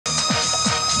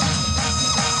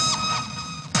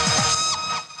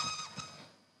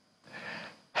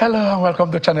Hello and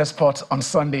welcome to Channel Sports on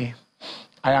Sunday.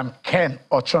 I am Ken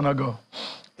Ochonogo.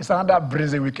 It's another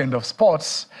breezy weekend of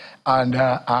sports, and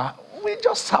we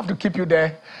just have to keep you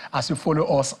there as you follow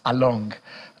us along.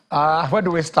 Where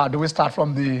do we start? Do we start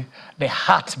from the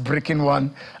heartbreaking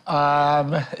one?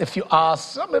 A few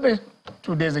hours, maybe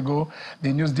 2 days ago,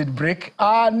 the news did break,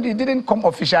 and it didn't come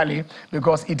officially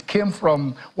because it came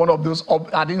from one of those,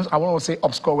 I want to say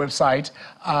obscure website.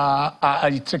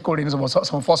 It trickled in, some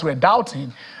of us were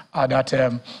doubting that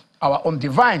our own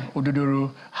Divine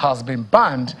Ududuru has been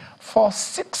banned for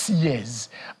 6 years.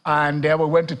 And we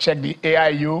went to check the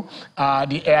AIU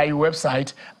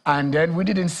website, and then we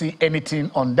didn't see anything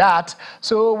on that.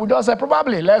 So we just said,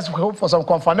 probably, let's hope for some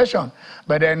confirmation.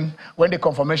 But then when the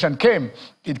confirmation came,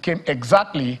 it came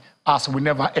exactly as we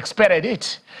never expected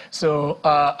it. So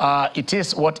it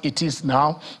is what it is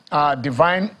now.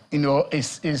 Divine,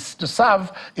 is to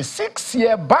serve a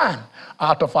 6-year ban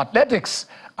out of athletics.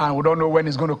 And we don't know when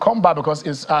it's going to come back because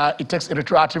it takes a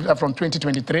retroactive from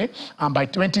 2023. And by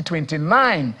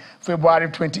 2029, February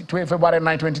 9,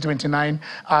 2029,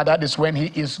 that is when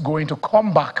he is going to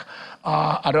come back.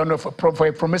 I don't know, for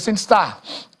a promising star.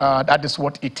 That is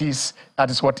what it is. That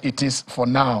is what it is for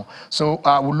now. So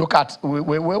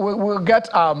we'll get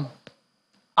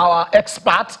our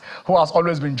expert who has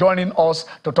always been joining us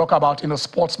to talk about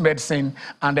sports medicine,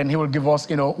 and then he will give us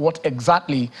what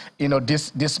exactly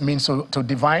this means to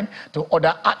Divine, to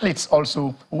other athletes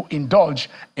also who indulge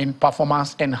in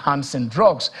performance enhancing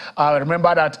drugs.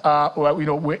 Remember that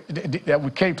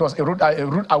we came to us a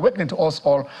rude awakening to us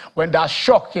all when that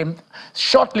shock came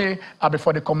shortly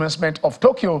before the commencement of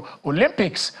Tokyo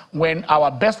Olympics, when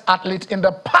our best athlete in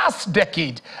the past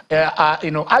decade,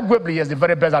 arguably is the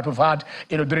very best that we've had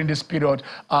during this period,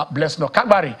 Blessing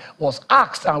Okagbari, was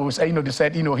asked, and they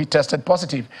said he tested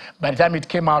positive. By the time it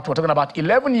came out, we're talking about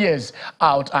 11 years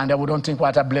out, and we don't think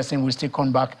what a Blessing will still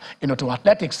come back to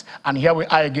athletics. And here we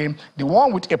are again, the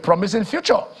one with a promising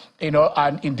future,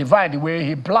 and in Divine, the way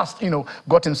he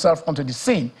got himself onto the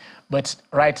scene. But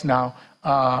right now,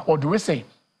 what do we say?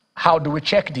 How do we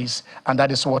check this? And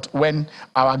that is what, when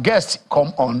our guests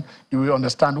come on, you will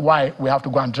understand why we have to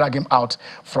go and drag him out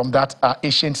from that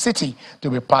ancient city to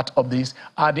be part of this.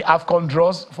 The AFCON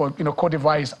draws for Cote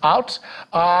d'Ivoire is out.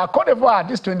 Cote d'Ivoire,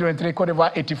 this 2023, Cote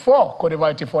d'Ivoire 84. Cote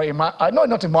d'Ivoire 84, no,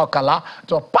 not Imar Kala,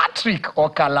 it was Patrick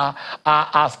Okala,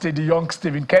 the young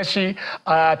Stephen Keshi,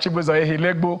 Chibuzo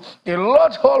Ehilegbo,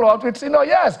 a whole lot with,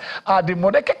 yes, the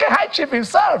Modekeke High Chief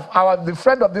himself, the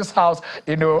friend of this house,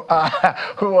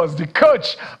 who was the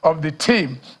coach of the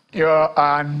team.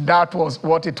 And that was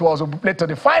what it was. We played to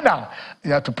the final.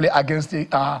 You had to play against the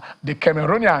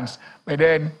Cameroonians. But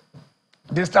then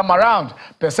this time around,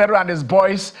 Pesero and his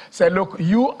boys said, look,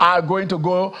 you are going to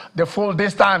go the full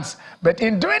distance. But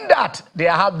in doing that, they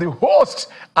have the host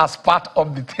as part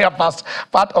of the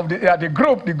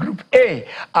group A.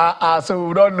 So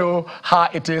we don't know how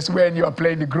it is when you are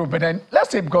playing the group. But then let's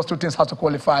say, because two teams have to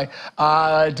qualify,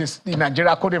 it is the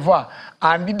Nigeria, Cote d'Ivoire.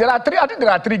 And there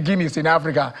are three Guineas in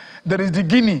Africa. There is the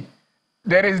Guinea.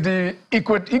 There is the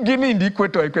Guinea in the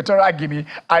Equatorial Guinea,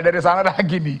 and there is another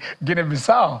Guinea,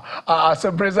 Guinea-Bissau. So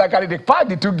basically, they packed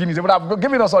the two Guineas. They would have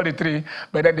given us all the three,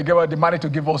 but then they gave us the money to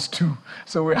give us two.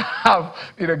 So we have,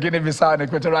 Guinea-Bissau and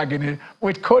Equatorial Guinea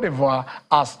with Cote d'Ivoire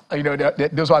as,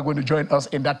 those who are going to join us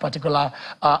in that particular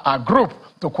group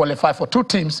to qualify for two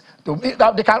teams.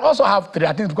 They can also have three,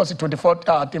 I think, because it's 24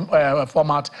 team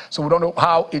format. So we don't know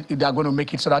how they are going to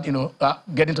make it so that,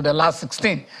 get into the last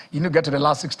 16. Get to the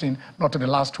last 16, not to the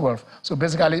last 12. So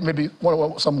basically, maybe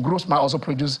some groups might also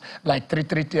produce like three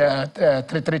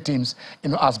teams,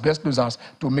 as best losers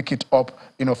to make it up,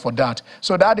 for that.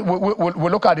 So that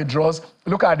we'll look at the draws,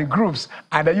 look at the groups,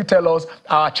 and then you tell us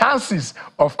our chances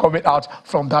of coming out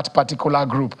from that particular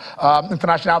group.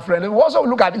 International friendly. We also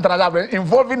look at international friendly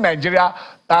involving Nigeria.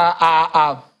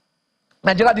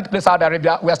 Nigeria did play Saudi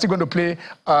Arabia. We are still going to play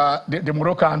the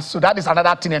Moroccans. So that is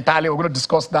another thing entirely. We're going to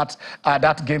discuss that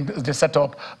game, the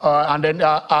setup. And then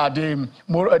the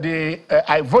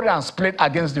Ivorians played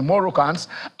against the Moroccans,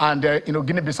 and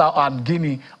Guinea-Bissau and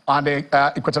Guinea and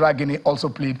the Equatorial Guinea also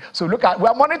played. So we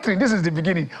are monitoring. This is the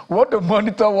beginning. We want to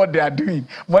monitor what they are doing,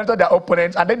 monitor their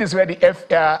opponents, and then this is where the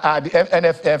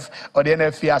NFF or the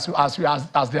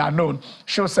NFF, as they are known,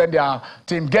 should send their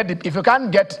team. If you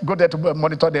can't go there to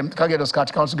monitor them, can't get those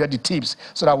cards, can't get the tips,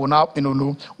 so that we'll now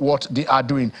know what they are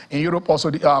doing. In Europe, also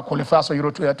the qualifiers for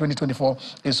Euro 2024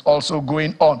 is also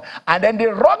going on, and then the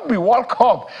Rugby World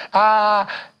Cup.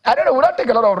 I don't know, we don't take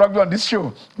a lot of rugby on this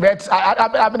show, but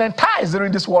I've been enticed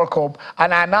during this World Cup,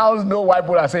 and I now know why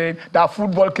people are saying that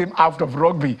football came out of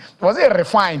rugby. Was it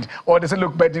refined? Or they say,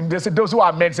 look, but they say, those who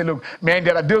are men say, look, man,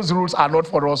 those rules are not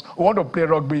for us. We want to play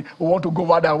rugby, we want to go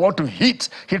over there, we want to hit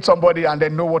somebody and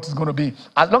then know what it's going to be.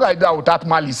 As long as I do that without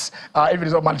malice, if it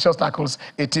is not malicious tackles,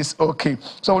 it is okay.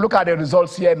 So look at the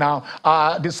results here now.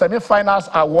 The semi-finals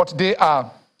are what they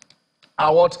are.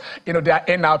 They are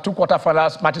in now. 2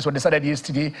 quarterfinals matches were decided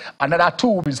yesterday. Another 2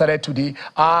 will be decided today.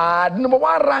 The number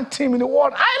 1 ranked team in the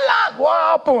world, Ireland. What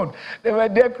happened? They were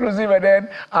there cruising, and then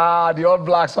the All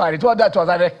Blacks won. It was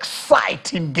an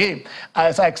exciting game.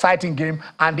 It's an exciting game.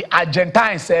 And the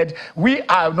Argentines said, we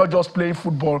are not just playing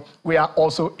football, we are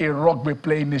also a rugby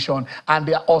playing nation. And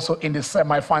they are also in the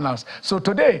semi-finals. So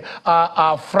today,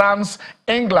 France,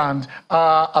 England,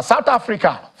 South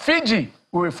Africa, Fiji,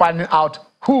 we will find out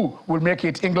who will make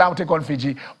it. England will take on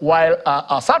Fiji, while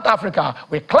South Africa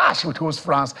will clash with host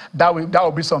France. That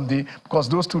will be someday, because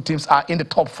those 2 teams are in the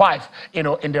top 5, in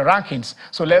the rankings.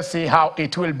 So let's see how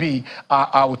it will be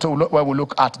when we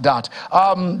look at that.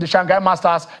 The Shanghai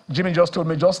Masters, Jimmy just told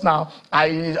me just now,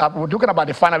 we're looking about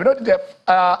the final. We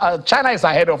know China is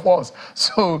ahead of us,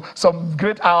 so some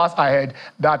great hours ahead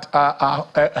that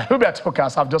Hubert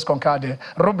Hookas have just conquered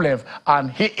Rublev, and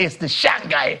he is the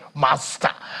Shanghai Master.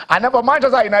 And never mind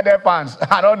United fans,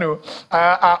 I don't know,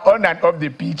 on and off the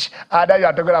pitch, that you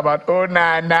are talking about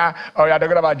Onana, or you are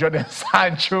talking about Jordan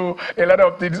Sancho. A lot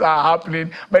of things are happening.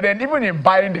 But then even in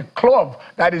buying the club,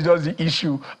 that is just the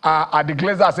issue. The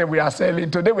Glazers say we are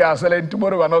selling. Today we are selling,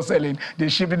 tomorrow we are not selling. They're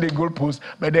shifting the goalpost.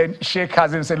 But then Sheikh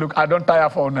Hazim said, look, I don't tire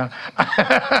for now.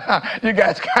 You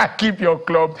guys can't keep your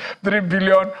club. 3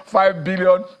 billion, 5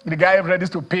 billion. The guy is ready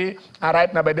to pay. And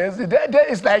right now, but there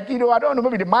is like, I don't know,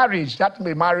 maybe the marriage. That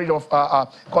the marriage of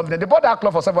confident. They bought that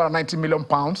club for £790 million.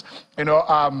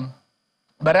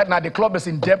 But right now, the club is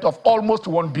in debt of almost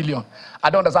 1 billion. I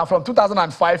don't understand. From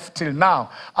 2005 till now,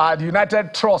 the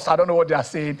United Trust, I don't know what they are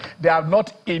saying. They are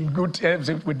not in good terms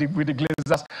with the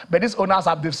Glazers. But these owners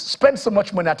they've spent so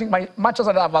much money. I think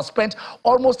Manchester have spent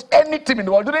almost any team in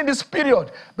the world during this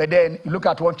period. But then you look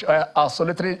at one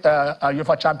solitary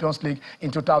UEFA Champions League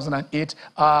in 2008,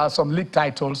 some league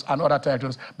titles and other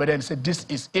titles. But then say this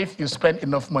is if you spend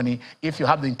enough money, if you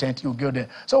have the intent, you'll go there.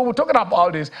 So we're talking about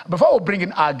all this. Before we bring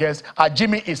in our guest,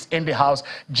 Jimmy is in the house.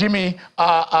 Jimmy,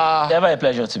 never a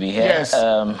pleasure to be here. Yes.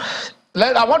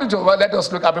 I wanted to let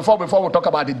us look at before we talk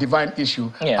about the divine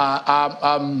issue. Yeah.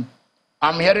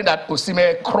 I'm hearing that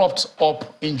Osimhen cropped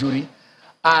up injury,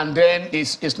 and then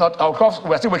it's not. Of course,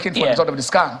 we're still waiting for the result of the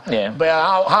scan. Yeah. But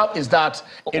how is that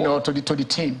to the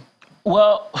team?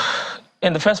 Well,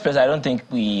 in the first place, I don't think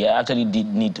we actually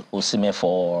did need Osimhen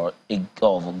for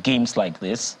games like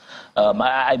this.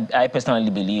 I personally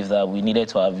believe that we needed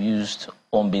to have used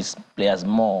home-based players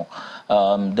more.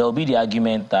 There will be the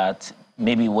argument that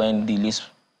maybe when the list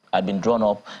had been drawn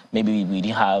up, maybe we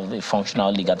didn't have a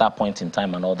functional league at that point in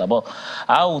time and all that. But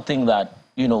I would think that,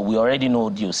 we already know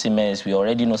the Osimhens, we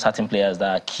already know certain players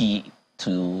that are key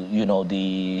to,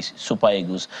 the Super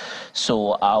Eagles.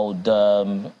 So I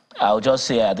would just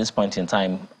say at this point in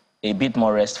time, a bit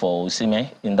more rest for Osimhen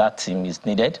in that team is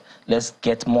needed. Let's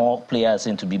get more players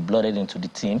in to be blooded into the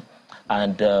team.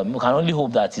 And we can only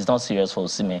hope that it's not serious for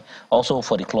Osimhen. Also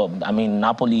for the club. I mean,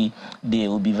 Napoli, they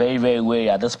will be very, very wary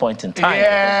at this point in time.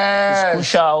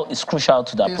 Yes. It's crucial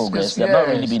to their progress. They've not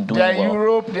really been doing well. They're in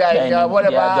Europe, they're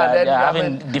whatever. They're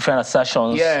having different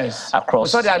assertions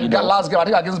across. So they got last game, I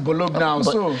think, against Bologna now.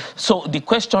 So the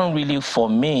question really for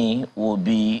me would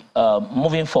be,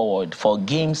 moving forward, for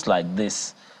games like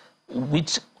this,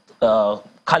 which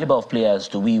caliber of players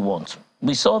do we want?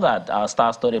 We saw that our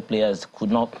star-studded players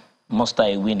could not muster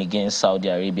a win against Saudi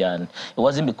Arabia, and it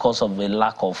wasn't because of a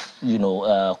lack of,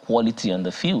 quality on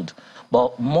the field.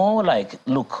 But more like,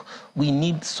 look, we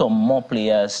need some more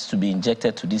players to be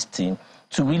injected to this team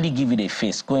to really give it a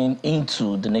face going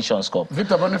into the Nations Cup.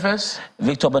 Victor Boniface?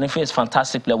 Victor Boniface,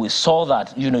 fantastic player. We saw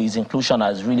that, his inclusion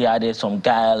has really added some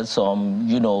guile, some,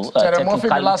 technicality.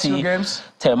 The last few games?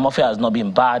 Terry Murphy has not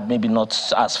been bad, maybe not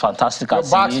as fantastic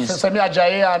as he is. Semi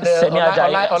Ajayi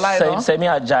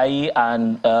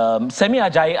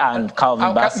and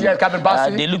Calvin Bassey. Yeah, Calvin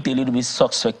Bassey. They looked a little bit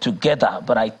suspect together,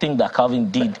 but I think that Calvin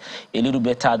did a little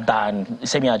better than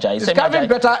Semi Ajayi. Is Calvin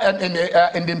better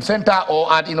in the center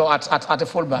or at the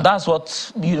fullback? That's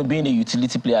what being a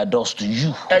utility player does to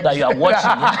you. That you are watching.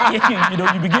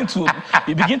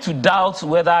 you begin to doubt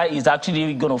whether he's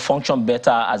actually going to function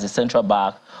better as a central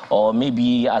back or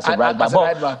maybe as a right back.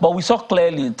 But we saw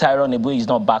clearly Tyrone Ebue is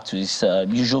not back to his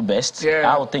usual best.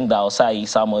 I would think that Osai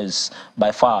Samuel is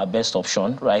by far our best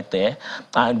option right there.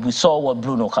 And we saw what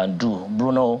Bruno can do.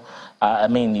 Bruno, I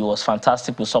mean, he was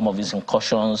fantastic with some of his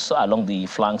incursions along the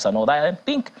flanks and all that. I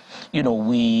think, you know,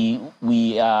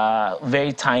 we are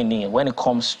very tiny when it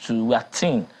comes to, we are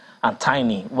thin and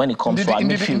tiny when it comes to our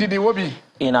midfield.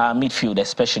 In our midfield,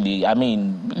 especially. I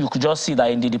mean, you could just see that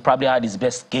indeed he probably had his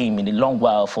best game in a long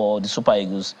while for the Super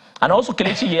Eagles. And also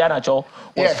Kelechi Iheanacho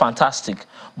was fantastic.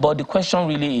 But the question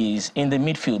really is, in the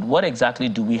midfield, what exactly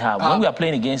do we have? When we are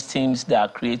playing against teams that are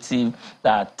creative,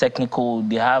 that are technical,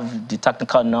 they have the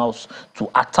technical nous to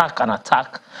attack and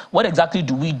attack, what exactly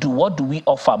do we do? What do we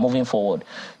offer moving forward?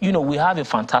 You know, we have a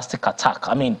fantastic attack.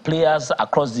 I mean, players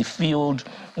across the field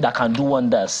that can do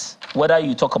wonders. Whether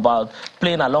you talk about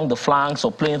playing along the flanks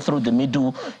or playing through the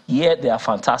middle, they are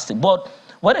fantastic. But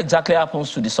what exactly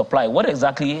happens to the supply? What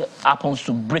exactly happens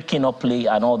to breaking up play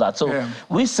and all that? So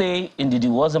we say indeed it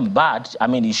wasn't bad. I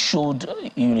mean, he showed,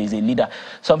 you know, he's a leader.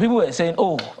 Some people were saying,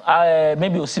 oh,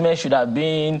 maybe Osimhen should have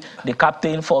been the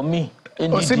captain for me.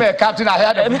 Osimhen captain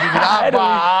ahead of I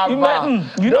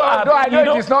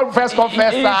know it's not first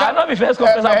confessor. It cannot be first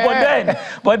confessor.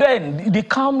 But then the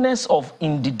calmness of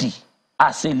Ndidi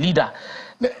as a leader.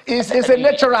 It's a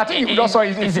natural. I think you also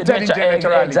it's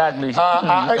naturally. Exactly.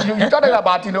 You talked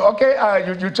about, you know, okay,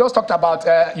 you just talked about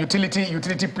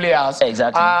utility players.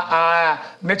 Exactly.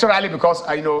 Naturally, because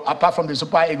you know, apart from the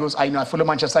Super Eagles, I follow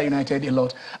Manchester United a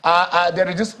lot. There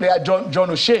is this player,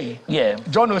 John O'Shea. Yeah.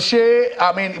 John O'Shea.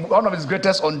 I mean, one of his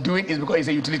greatest undoing is because he's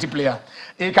a utility player.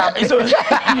 He can. So,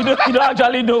 you don't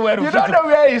actually know where. You don't know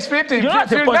where he's fitting. You know, at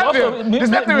the point, also, at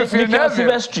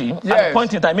a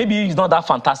point in time, maybe he's not that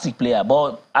fantastic player,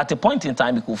 but at a point in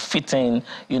time, he could fit in,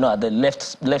 you know, at the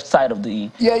left side of the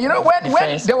you know, when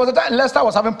there was a time Leicester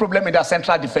was having problem with their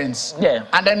central defense. Yeah.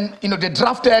 And then, you know, they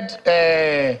drafted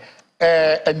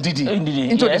Ndidi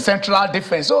into the central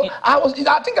defense. So I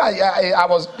think I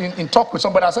was in talk with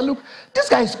somebody. I said, look, this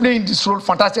guy is playing this role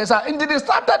fantastic. Ndidi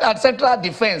started at central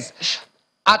defense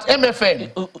at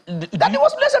MFN. That he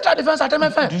was playing central defense at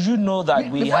MFN. Do you know that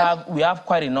we have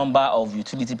quite a number of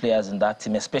utility players in that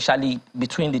team, especially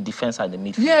between the defense and the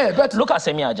midfield? Yeah, but look at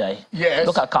Semi Ajayi. Yes.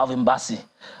 Look at Calvin Bassey,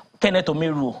 Kenneth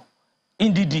Omeruo,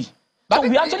 Ndidi. But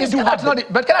we actually do have.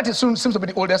 But Kenneth seems to be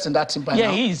the oldest in that team by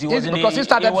now. He is. Because he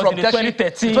started from the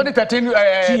 2013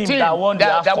 team that won the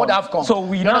AFCON. So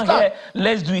we now here,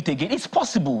 let's do it again. It's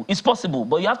possible. It's possible.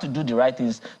 But you have to do the right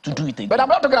things to do it again. But I'm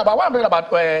not talking about what I'm talking about.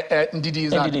 Ndidi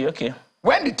is that. Ndidi, okay.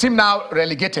 When the team now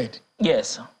relegated.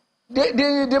 Yes.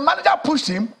 The manager pushed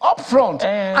him up front,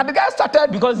 and the guy started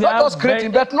because not just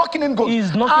creating, but knocking in goals.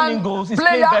 He's knocking in goals. He's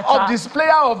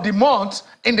player of the month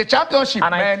in the championship.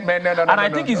 And I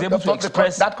think he's able to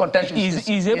express that contention.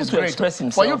 He's able to express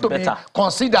himself for you to better. Be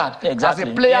considered as a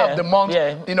player of the month.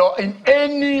 You know, in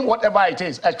any whatever it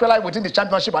is, especially within the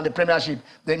championship and the premiership,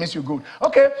 that means you're good.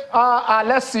 Okay,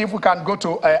 let's see if we can go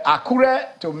to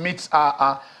Akure to meet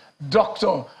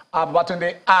Dr.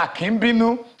 Babatunde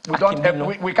Akimbinu. We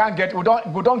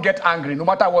don't get angry no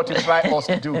matter what you try us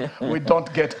to do. We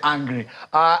don't get angry.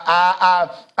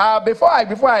 Before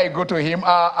I go to him,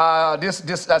 this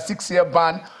 6-year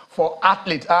ban for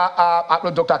athlete.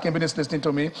 Dr. Akimbinu is listening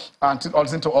to me and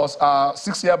listening to us.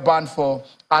 6-year ban for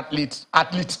athlete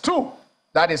 2.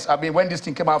 That is, I mean, when this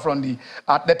thing came out from the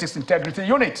Athletics Integrity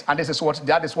Unit, and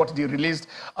that is what they released.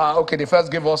 Okay, they first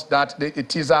gave us that the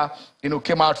teaser, you know,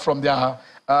 came out from their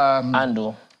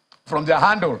handle. From their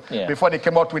handle before they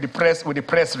came out with the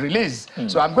press release.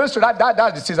 So I'm going straight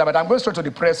that's the teaser, but I'm going straight to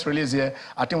the press release here.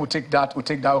 I think we'll take that.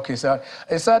 Okay, sir.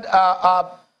 It said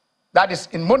that is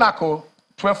in Monaco.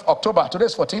 12th October,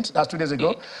 today's 14th, that's 2 days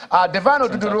ago. Devano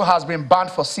Duduru has been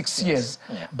banned for 6 years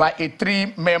by a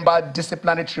 3-member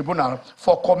disciplinary tribunal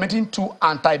for committing 2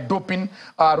 anti-doping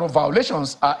rule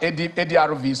violations,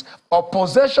 ADRVs, of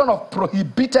possession of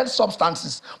prohibited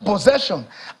substances, possession,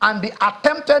 and the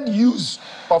attempted use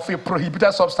of a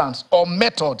prohibited substance or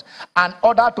method, and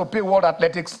order to pay World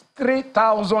Athletics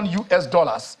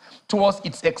 $3,000 towards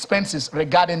its expenses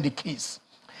regarding the case.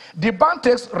 The ban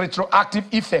takes retroactive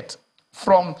effect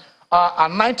from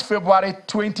 9th February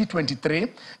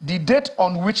 2023, the date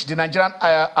on which the Nigerian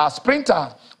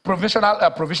sprinter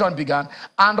provision began,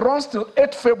 and runs till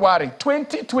 8th February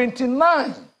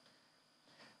 2029.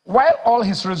 while all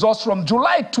his results from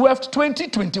July 12th,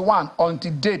 2021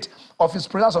 until date of his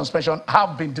presidential suspension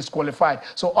have been disqualified.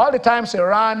 So all the times he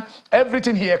ran,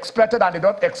 everything he expected and did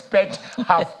not expect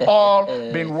have all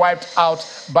been wiped out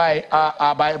by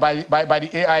the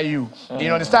AIU.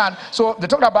 You understand? So they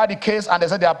talked about the case and they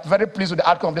said they are very pleased with the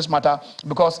outcome of this matter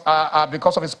because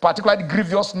of its particularly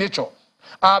grievous nature.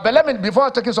 But let me, before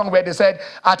taking somewhere, they said,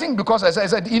 I think because, as I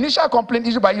said, the initial complaint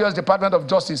issued by U.S. Department of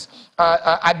Justice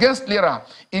against Lira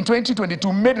in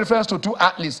 2022 made reference to two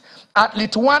athletes,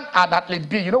 Athlete 1 and Athlete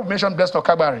B. You know, we mentioned Blessed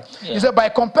Okabari. Yeah. He said, by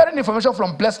comparing information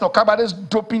from Blessed Okabari's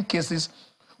doping cases,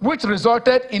 which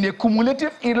resulted in a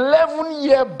cumulative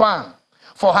 11-year ban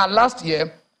for her last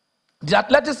year, the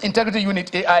Athletics Integrity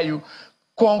Unit, AIU,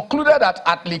 concluded that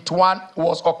Athlete 1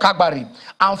 was Okagbari.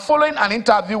 And following an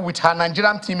interview with her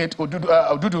Nigerian teammate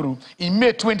Oduduru in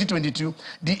May 2022,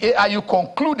 the AIU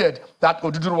concluded that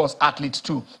Oduduru was Athlete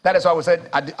 2. That is why we said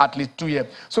Athlete 2 here.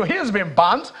 So he has been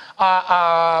banned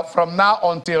from now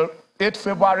until 8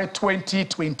 February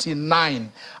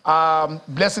 2029.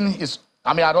 Blessing is,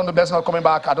 I mean, I don't know, Blessing not coming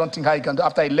back. I don't think how he can do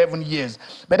after 11 years.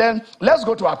 But then let's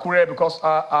go to Akure because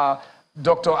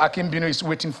Dr. Akim Binu is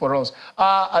waiting for us.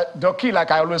 Doki,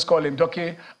 like I always call him,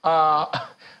 Doki,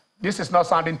 this is not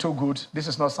sounding too good. This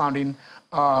is not sounding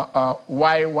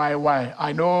why.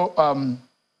 I know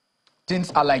things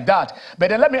are like that. But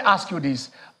then let me ask you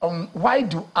this. Why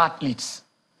do athletes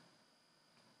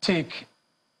take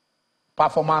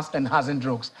performance-enhancing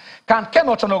drugs? Can Ken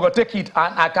Ochonogo take it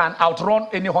and I can outrun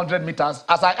any 100 meters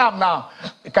as I am now?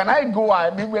 Can I go?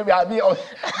 I'm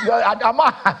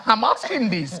asking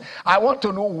this. I want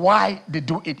to know why they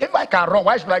do it. If I can run,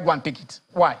 why should I go and take it?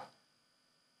 Why?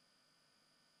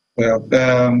 Well,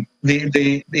 the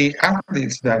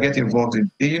athletes that get involved in,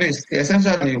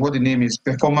 essentially what the name is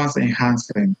performance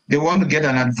enhancing. They want to get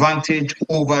an advantage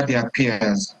over their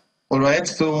peers. All right.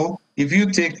 So if you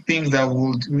take things that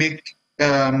would make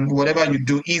whatever you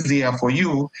do easier for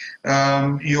you,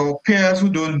 your peers who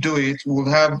don't do it will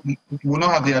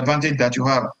not have the advantage that you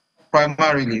have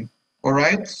primarily. All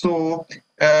right. So,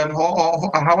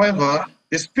 however,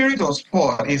 the spirit of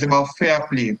sport is about fair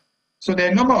play. So there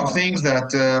are a number of things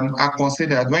that are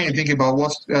considered when you think about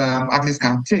what athletes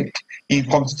can take in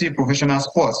competitive professional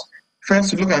sports. First,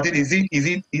 to look at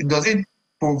it, does it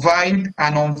provide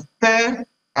an unfair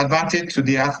advantage to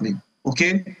the athlete?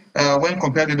 Okay, when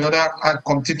compared with other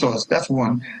competitors, that's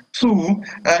one. Two,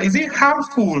 is it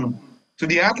harmful to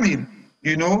the athlete?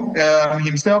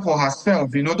 Himself or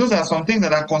herself. Those are some things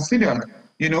that are considered.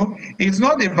 It's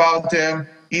not about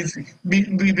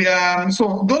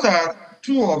so those are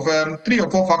two of 3 or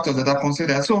 4 factors that are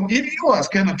considered. So if you as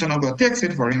Ken Ochonogo takes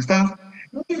it, for instance,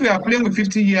 if you are playing with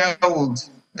 50-year-olds,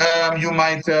 you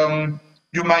might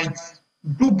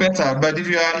do better. But if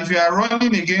you are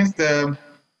running against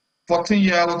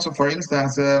 14-year-olds, for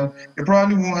instance, you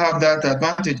probably won't have that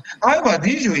advantage. However,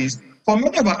 the issue is for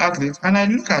many of our athletes, and I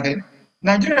look at it,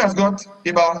 Nigeria has got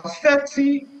about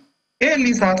 30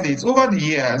 A-list athletes over the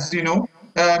years, in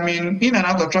and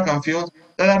out of track and field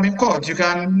that have been caught. You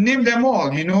can name them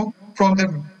all,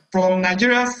 from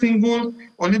Nigeria's single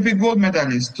Olympic gold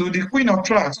medalist to the queen of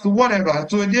tracks to whatever,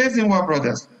 to the Ezinwa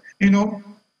brothers, can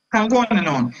go on and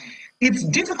on. It's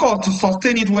difficult to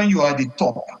sustain it when you are at the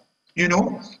top,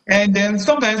 and then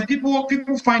sometimes people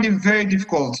find it very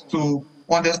difficult to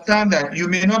understand that you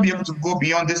may not be able to go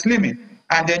beyond this limit,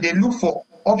 and then they look for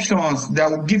options that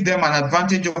will give them an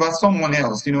advantage over someone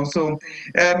else, So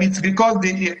it's because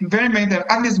very many times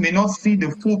athletes may not see the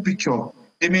full picture.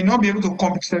 They may not be able to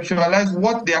conceptualize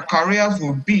what their careers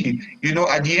will be,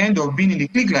 at the end of being in the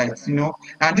big lights,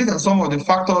 And these are some of the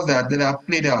factors that are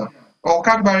played out.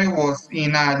 Okagbari was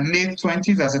in her late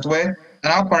 20s, as it were,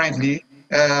 and apparently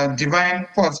divine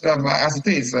force, as it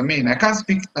is. I mean, I can't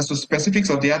speak as to specifics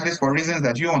of the athletes for reasons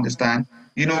that you understand.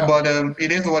 But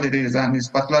it is what it is, and it's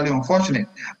particularly unfortunate.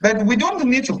 But we don't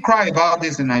need to cry about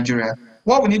this in Nigeria.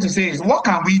 What we need to say is, what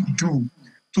can we do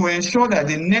to ensure that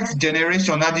the next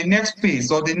generation, or the next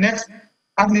phase, or the next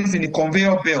athletes in the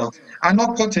conveyor belt are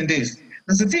not caught in this?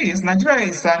 As it is, Nigeria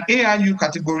is an AIU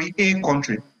Category A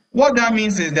country. What that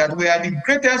means is that we are the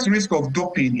greatest risk of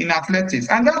doping in athletics,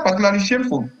 and that's particularly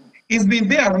shameful. It's been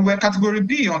there. We were Category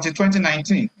B until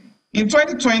 2019. In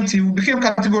 2020, we became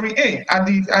Category A. At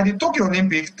the Tokyo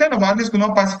Olympics, 10 of our athletes could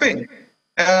not participate.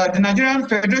 The Nigerian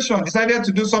Federation decided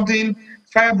to do something,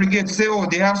 fire brigade, to say, oh,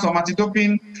 they have some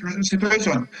anti-doping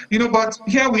situation. But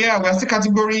here we are, we're still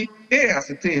Category A as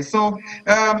it is. So,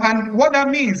 and what that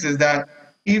means is that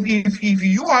if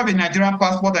you have a Nigerian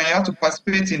passport and you have to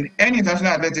participate in any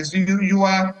international athletics, you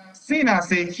are seen as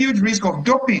a huge risk of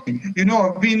doping, and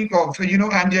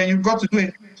then you've got to do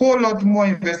a whole lot more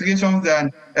investigations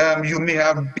than you may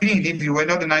have been if you were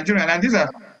not a Nigerian. And these are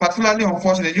particularly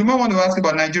unfortunate. You might want to ask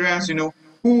about Nigerians,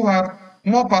 who have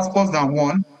more passports than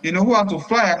one, who have to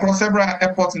fly across several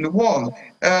airports in the world.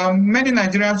 Many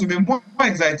Nigerians will be more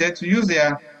excited to use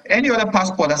any other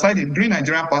passport aside the green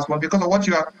Nigerian passport because of what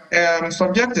you are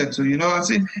subjected to.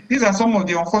 See, these are some of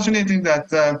the unfortunate things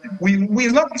that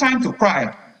it's not time to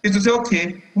cry. It's to say,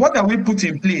 okay, what are we put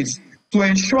in place to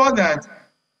ensure that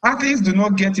athletes do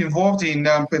not get involved in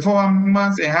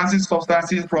performance-enhancing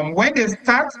substances from when they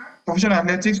start professional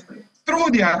athletics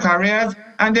through their careers,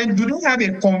 and then do they have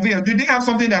a conveyor? Do they have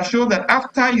something that shows that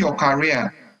after your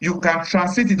career, you can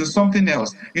transit into something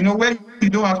else, where you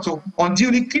don't have to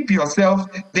unduly keep yourself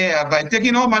there by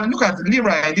taking all money. Look at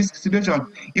Lira in this situation.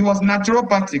 It was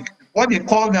naturopathic. What they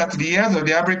call that the years of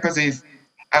the average person is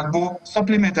agbo,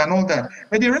 supplement and all that.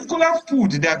 But the regular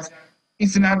food that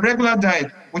is in a regular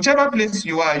diet, whichever place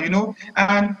you are,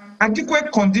 and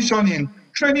adequate conditioning,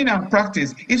 training and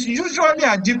practice is usually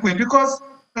adequate because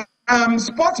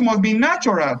sports must be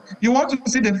natural. You want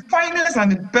to see the finest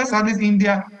and the best athletes in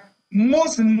their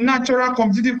most natural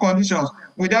competitive conditions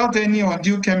without any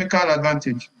undue chemical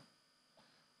advantage.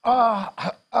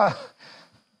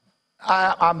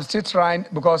 I'm still trying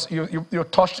because you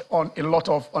touched on a lot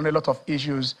of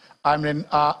issues. I mean,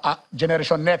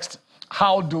 Generation Next.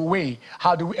 How do we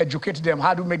educate them?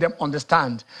 How do we make them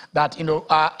understand that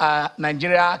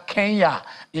Nigeria, Kenya,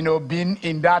 being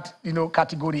in that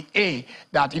category A,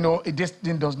 that this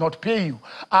thing does not pay you.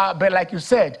 But like you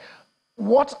said,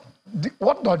 what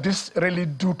does this really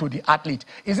do to the athlete?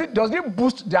 Does it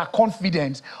boost their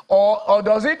confidence, or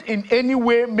does it in any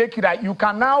way make it that you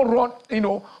can now run,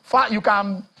 you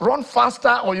can run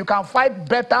faster or you can fight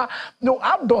better? No,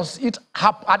 how does it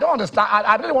happen? I don't understand.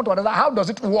 I really want to understand how does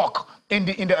it work in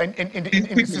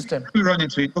the system. Let me run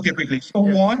into it. Okay, quickly. So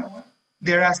one,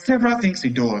 there are several things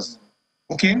it does.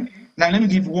 Okay, now let me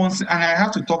give one, and I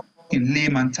have to talk in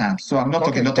layman terms. So I'm not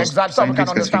talking a lot of exactly, so we can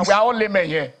understand. We are all laymen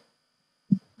here.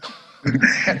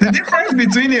 The difference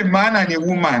between a man and a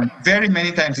woman, very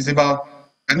many times, is about,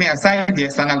 aside the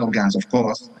external organs, of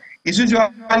course, it's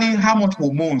usually how much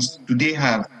hormones do they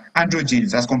have,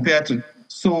 androgens, as compared to.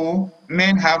 So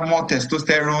men have more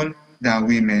testosterone than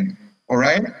women, all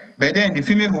right? But then the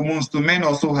female hormones, too, men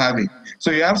also have it.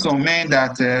 So you have some men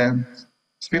that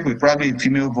speak with probably a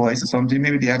female voice or something,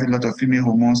 maybe they have a lot of female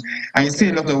hormones, and you see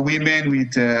a lot of women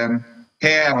with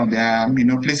hair on their,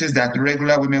 places that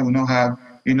regular women will not have.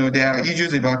 There are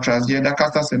issues about transgender,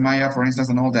 castor semia, for instance,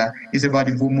 and all that. It's about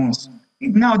the hormones.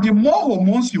 Now, the more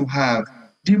hormones you have,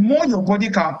 the more your body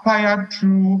can fire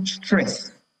through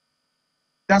stress.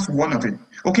 That's one of it.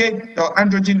 Okay,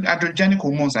 androgenic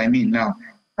hormones, now,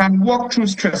 can work through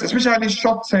stress, especially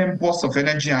short-term bursts of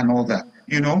energy and all that,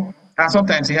 and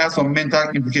sometimes it has some mental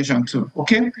implication too,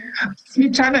 okay?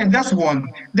 That's one.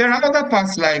 There are other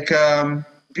parts like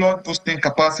blood boosting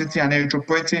capacity and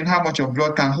erythropoietin, how much of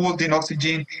blood can hold in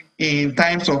oxygen in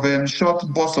times of short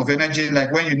bursts of energy,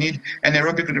 like when you need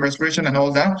anaerobic respiration and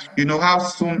all that,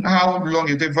 how long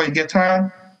it takes before you get tired.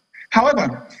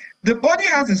 However, the body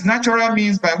has its natural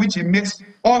means by which it makes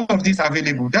all of this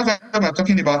available. That's why we're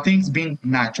talking about things being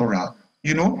natural.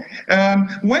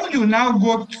 When you now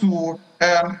go to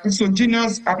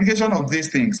exogenous application of these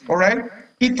things, all right,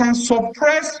 it can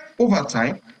suppress over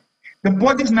time the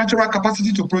body's natural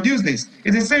capacity to produce this.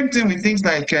 It's the same thing with things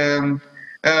like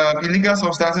illegal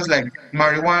substances like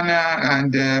marijuana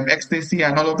and ecstasy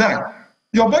and all of that.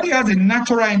 Your body has a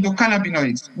natural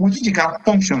endocannabinoids, which it can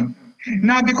function.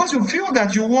 Now, because you feel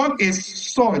that you want a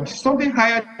surge, something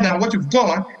higher than what you've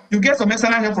got, you get some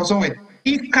external help from somewhere.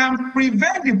 It can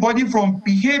prevent the body from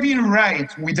behaving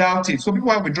right without it. So people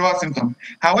have withdrawal symptoms.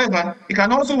 However, it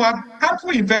can also have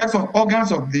harmful effects on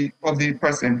organs of the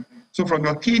person. So from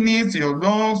your kidneys, your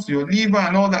lungs, your liver,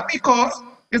 and all that, because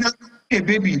it's like a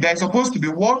baby that is supposed to be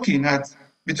walking at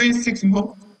between 6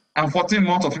 months and 14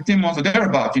 months or 15 months or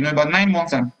thereabout, about 9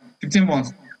 months and 15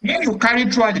 months. When you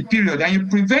carry throughout the period and you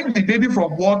prevent the baby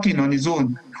from walking on his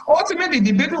own, ultimately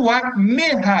the baby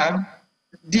may have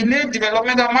delayed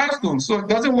developmental milestones. So it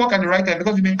doesn't work at the right time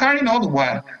because you've been carrying all the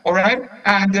while, all right?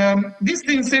 And these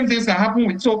things, same things can happen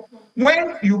with. So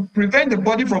when you prevent the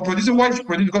body from producing what it should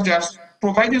produce because you are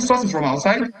providing sources from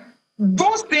outside,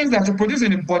 those things that you produce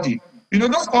in the body,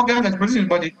 those organs that you produce in the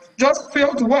body just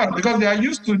fail to work because they are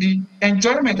used to the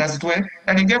enjoyment, as it were,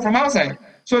 that they get from outside.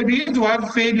 So you begin to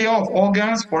have failure of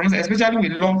organs, for instance, especially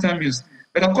with long-term use.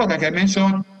 But of course, like I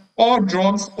mentioned, all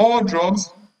drugs,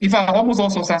 in fact, almost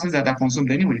all substances that are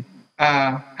consumed anyway,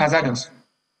 are hazardous.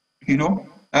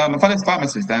 My father's a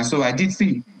pharmacist, and so I did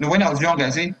see, when I was young,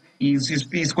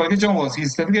 his qualification was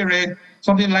his certificate read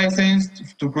something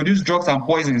licensed to produce drugs and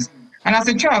poisons. And as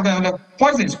a child, I'm like,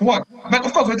 poisons, what? But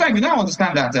of course, with time, you now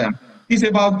understand that it's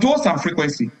about dose and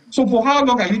frequency. So for how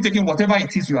long are you taking whatever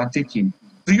it is you are taking?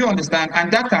 Do you understand?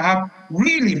 And that can have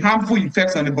really harmful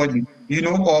effects on the body,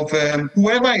 of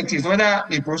whoever it is, whether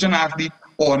a professional athlete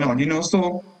or not,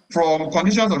 So from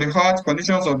conditions of the heart,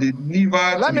 conditions of the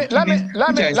liver, let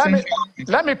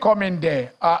me come in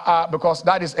there because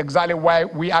that is exactly why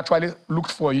we actually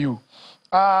looked for you.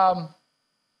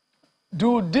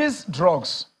 Do these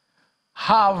drugs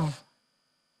have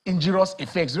injurious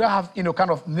effects? Do they have kind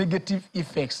of negative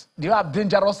effects? Do you have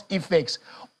dangerous effects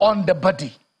on the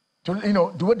body?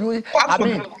 Absolutely.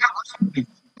 Absolutely.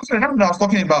 That's what I was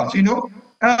talking about.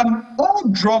 All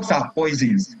drugs are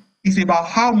poisons. It's about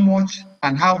how much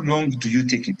and how long do you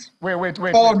take it. Wait.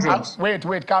 All drugs.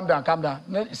 Wait. Calm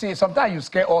down. See, sometimes you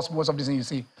scare us most of these things you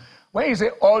see. When you say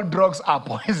all drugs are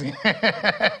poison,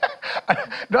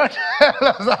 don't tell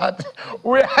us that.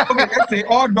 Okay, let's say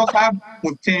all drugs have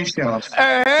potentials to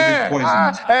be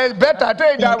poisonous. It's better.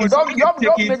 Tell you that.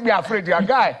 Don't make me afraid, you're a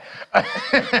guy.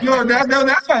 No,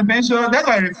 that's why I mentioned, that's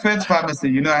why I refer to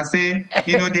pharmacy, I say,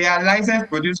 they are licensed to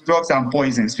produce drugs and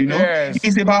poisons, Yes.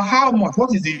 It's about how much,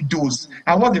 what is the dose,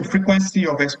 and what the frequency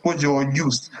of exposure or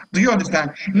use. Do you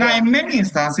understand? Yeah. Now, in many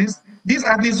instances, these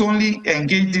athletes only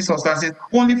engage these substances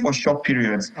only for short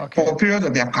periods, for periods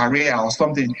of their career or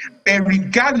something. But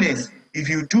regardless, if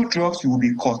you do drugs, you will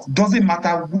be caught. Doesn't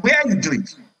matter where you do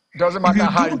it. Doesn't matter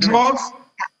how you do drugs.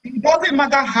 It doesn't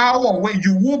matter how or where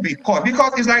you will be caught,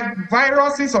 because it's like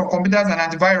viruses or computers and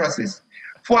antiviruses.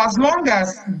 For as long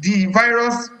as the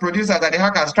virus producers and the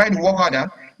hackers try to work harder,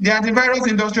 the antivirus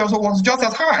industry also works just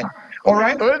as hard. All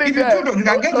right? If you do, you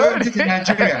can get away with it in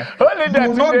Nigeria. You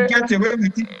will not get away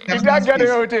with it. You can't get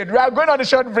away with it. We are going on a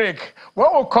short break. When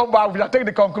we come back, we'll take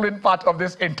the concluding part of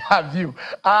this interview.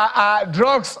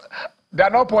 Drugs,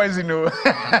 they're not poison. No.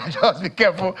 Just be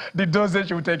careful the dosage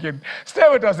you take in. Stay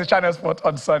with us, the Channel Sport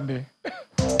on Sunday.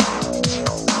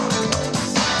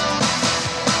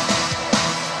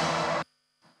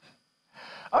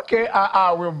 Okay,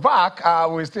 we're back.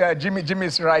 We still have Jimmy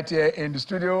is right here in the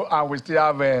studio, and we still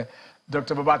have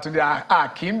Dr. Babatunde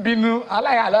Akimbinu. I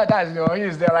like a lot that he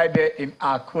is there right there in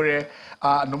Akure.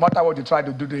 No matter what you try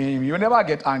to do to him, you never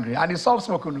get angry. And he's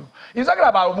soft-spoken. He's talking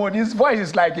about mood. His voice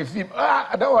is like if he,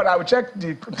 don't worry, I will check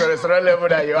the cholesterol level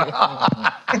that you are.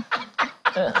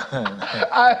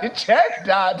 I checked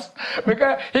that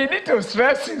because he need to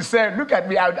stress himself. Look at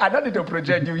me. I don't need to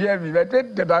project. You hear me? But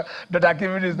Dr.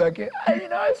 Kevin is like,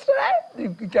 it's right.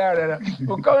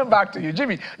 We're coming back to you,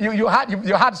 Jimmy. You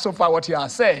had so far what he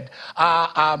has said.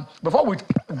 Before we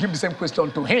give the same question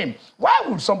to him, why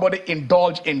would somebody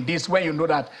indulge in this when you know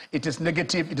that it is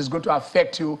negative? It is going to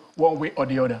affect you one way or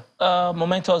the other.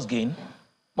 Momentous gain.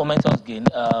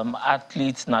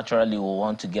 Athletes naturally will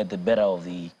want to get the better of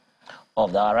the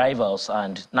arrivals,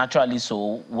 and naturally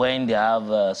so when they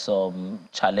have some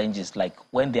challenges, like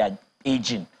when they are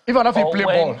aging. If I'm not fit play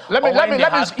ball, let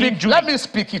me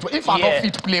speak it. If I'm not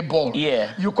fit play ball,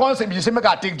 you can't say you say make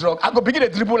I take drug. I go begin a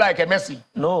dribble like a Messi.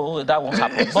 No, that won't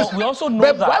happen. But we also know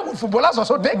that. Why would footballers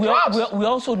also take drugs? We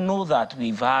also know that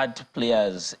we've had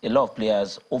players, a lot of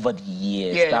players over the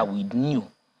years that we knew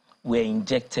were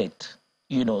injected,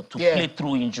 to play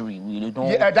through injury. We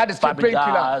that is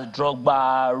Fabregas,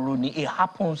 Drogba, Rooney. It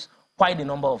happens quite a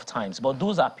number of times, but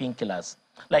those are painkillers.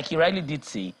 Like he rightly did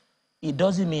say, it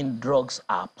doesn't mean drugs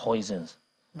are poisons.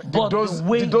 But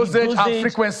the dosage and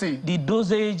frequency. The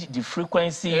dosage, the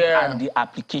frequency, and the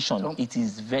application,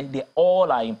 they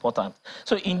all are important.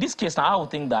 So in this case, now I would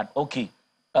think that,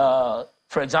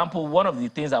 for example, one of the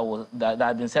things that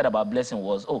had been said about Blessing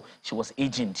was, she was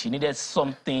aging. She needed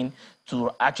something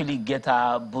to actually get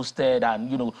her boosted and,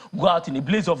 go out in a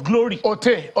blaze of glory.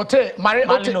 Marine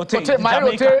Ote,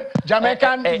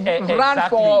 Jamaican, ran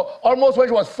for almost when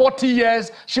she was 40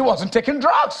 years. She wasn't taking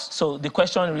drugs. So the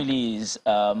question really is,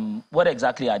 what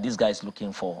exactly are these guys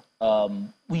looking for?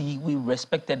 We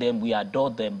respected them, we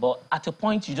adored them, but at a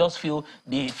point you just feel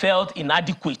they felt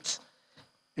inadequate.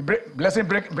 Blessing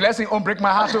won't break my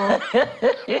heart. No,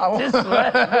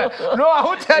 I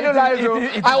won't tell you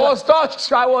lies. I was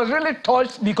touched. I was really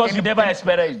touched. Because you never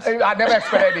expected it. I never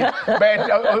expected it. But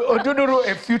Oduduru,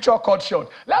 a future cut shot.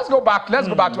 Let's go back to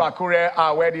Akure,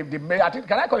 where the mayor,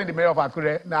 can I call him the mayor of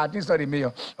Akure? No, I think it's not the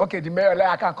mayor. Okay, the mayor,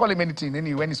 I can call him anything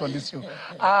when he's on this show.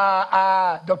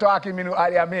 Dr. Akiminu,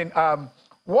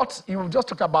 what you just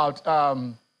talked about,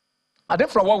 I think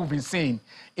from what we've been seeing,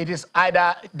 it is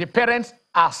either the parents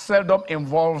are seldom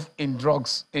involved in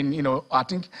drugs. I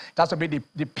think that's to be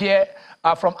the peer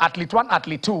from athlete 1,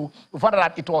 athlete 2. We found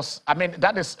out that it was,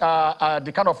 that is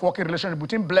the kind of working relationship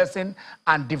between Blessing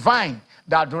and Divine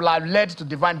that will have led to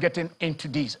Divine getting into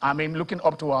this. Looking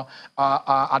up to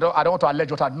I don't want to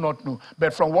allege what I do not know,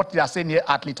 but from what they are saying here,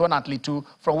 athlete 1, athlete 2,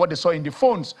 from what they saw in the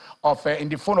phones of in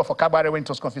the phone of Okabare when it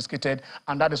was confiscated,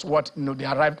 and that is what they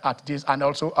arrived at this, and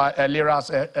also Lyra's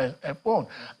phone.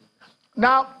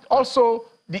 Now, also,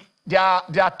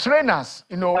 their trainers,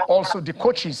 also the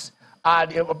coaches are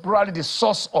probably the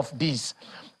source of this.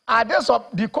 Are they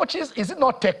the coaches, is it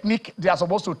not technique they are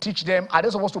supposed to teach them? Are they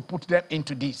supposed to put them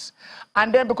into this?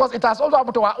 And then, because it has also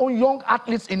happened to our own young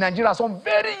athletes in Nigeria, some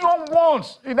very young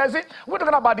ones. We're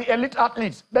talking about the elite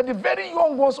athletes, but the very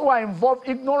young ones who are involved,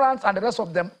 ignorance and the rest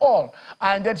of them all.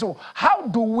 And then, so how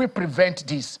do we prevent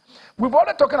this? We've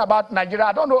already talking about Nigeria.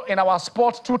 I don't know, in our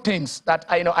sport, two things that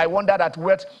I wonder that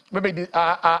maybe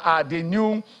the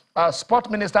new sport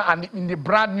minister and in the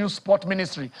brand new sport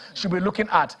ministry should be looking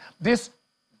at this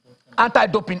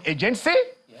anti-doping agency,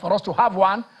 for us to have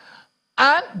one,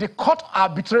 and the court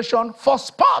arbitration for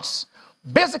sports.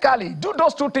 Basically, do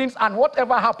those two things, and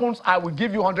whatever happens, I will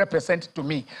give you 100% to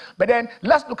me. But then,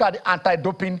 let's look at the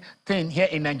anti-doping thing here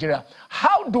in Nigeria.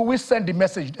 How do we send the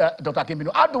message, Dr.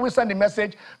 Kimbinu? How do we send the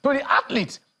message to the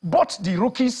athletes, both the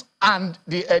rookies and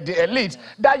the elites,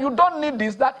 that you don't need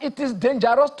this, that it is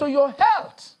dangerous to your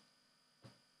health?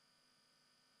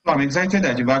 I'm excited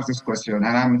that you've asked this question, and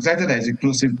I'm excited that it's a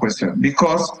inclusive question,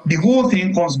 because the whole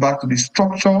thing comes back to the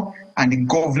structure and the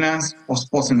governance of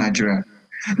sports in Nigeria.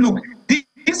 Look,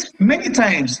 many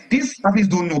times, these athletes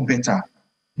don't know better.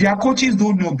 Their coaches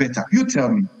don't know better. You tell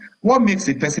me, what makes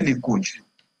a person a coach?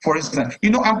 For instance,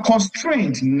 I'm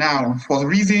constrained now for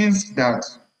reasons that,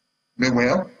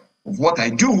 of what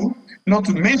I do, not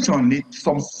to mention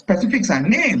some specifics and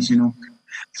names,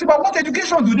 So, but what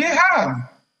education do they have?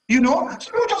 So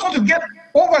we just want to get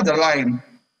over the line.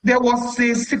 There was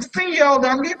a 16-year-old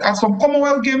athlete at some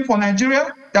Commonwealth game for Nigeria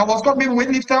that was called maybe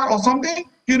weightlifter or something.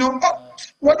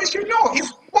 What did she know?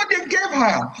 It's what they gave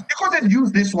her, because they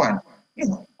used this one.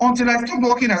 Until I started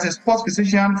working as a sports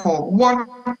physician for one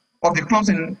of the clubs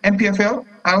in MPFL,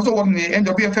 I also worked in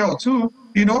the NWFL too.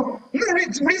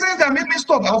 Reasons that made me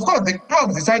stop. Of course, the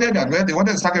clubs decided that they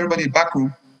wanted to sack everybody in the back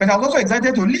room, but I was also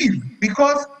excited to leave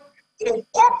because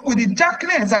cope with the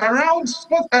darkness around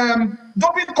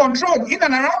doping control in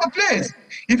and around the place.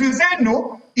 If you say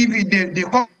no, if they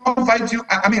come fight you,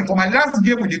 for my last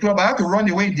game with the club, I had to run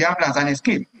away in the ambulance and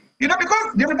escape.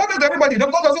 Because they reported to everybody, the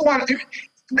doctor doesn't want.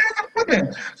 There's a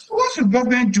problem. So what should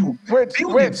government do? Wait,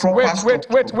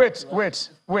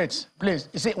 please.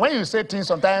 You see, when you say things,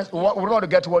 sometimes we want to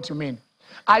get what you mean.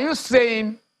 Are you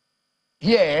saying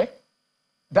here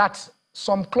that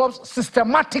some clubs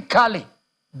systematically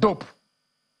dope?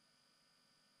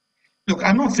 Look,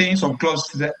 I'm not saying some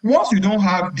clubs. Once you don't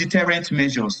have deterrent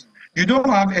measures, you don't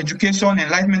have education,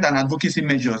 enlightenment, and advocacy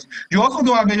measures, you also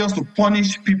don't have measures to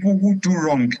punish people who do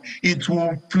wrong, it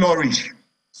will flourish.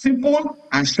 Simple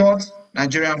and short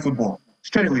Nigerian football,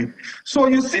 straight away. So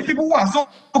you see people who are so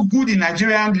good in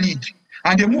Nigerian league,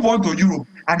 and they move on to Europe,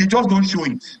 and they just don't show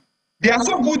it. They are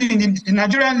so good in the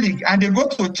Nigerian league, and they go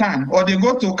to CHAN, or they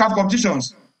go to CAF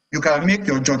competitions. You can make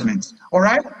your judgments, all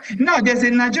right? Now, there's a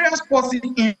Nigerian sports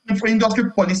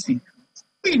industry policy.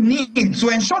 We need to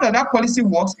ensure that that policy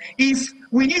works is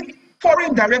we need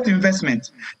foreign direct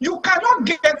investment. You cannot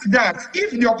get that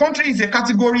if your country is a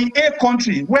category A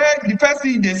country, where the first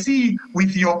thing they see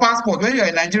with your passport when you're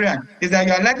a Nigerian is that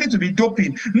you are likely to be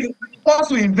doping. You want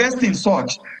to invest in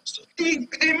such. So the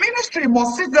ministry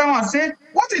must sit down and say,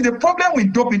 what is the problem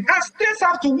with doping? And states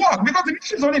have to work, because the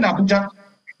ministry is only in Abuja.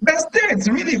 The states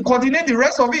really coordinate the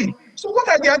rest of it. So what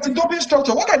are the anti-doping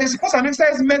structure? What are the sports and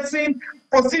exercise medicine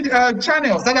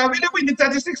channels that are available in the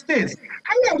 36 states?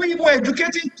 How are we even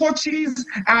educating coaches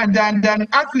and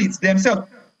athletes themselves?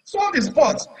 So all the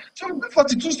sports, so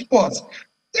 42 sports.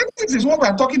 This is what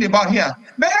we're talking about here.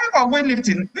 But how about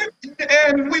weightlifting?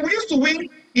 We used to win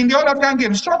in the All African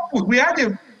Games, shot put. We had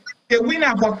a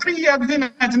winner for 3 years between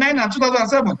 1999 and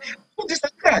 2007.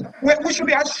 We should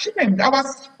be ashamed. Our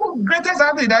greatest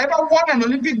athlete that ever won an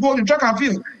Olympic gold in track and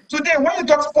field. Today, when you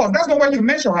talk sports, that's not when you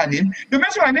mention her name. You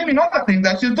mention her name in other things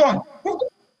that she's done.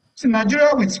 In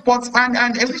Nigeria with sports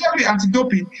and especially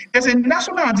anti-doping, there's a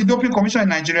national anti-doping commission in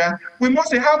Nigeria. We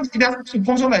must have it to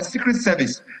function like secret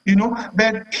service, But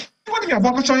even if you're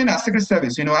functioning as secret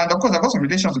service, and of course I've got some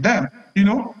relations to them,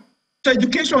 So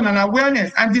education and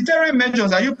awareness and deterrent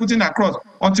measures are you putting across?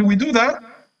 Until we do that,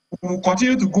 we'll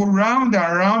continue to go round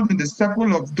and round in the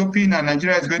circle of doping, and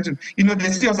Nigeria is going to, they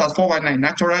see us as 419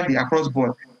 naturally across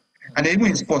board. And even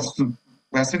in sports too,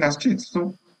 we are seen as cheats.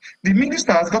 So the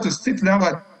minister has got to sit down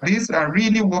at this and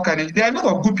really work at it. There are a lot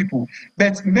of good people,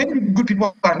 but many good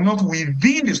people are not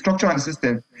within the structure and the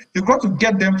system. You've got to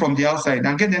get them from the outside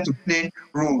and get them to play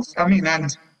roles. I mean,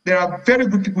 and there are very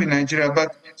good people in Nigeria,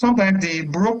 but sometimes the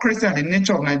bureaucracy and the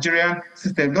nature of Nigerian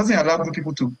system doesn't allow good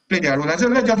people to play their role. I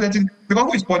said, let's just let it, because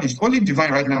who is punished? Only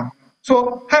divine right now.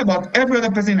 So how about every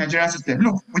other person in the Nigerian system?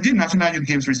 Look, we did National Youth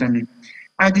Games recently.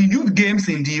 At the Youth Games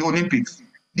in the Olympics,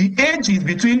 the age is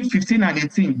between 15 and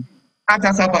 18. At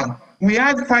Asaba, we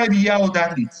had 5-year-old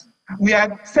athletes. We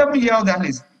had 7-year-old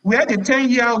athletes. We had a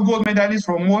 10-year-old gold medalist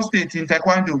from one state in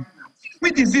Taekwondo.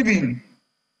 Which is even.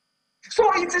 So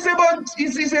it is about,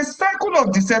 it's a cycle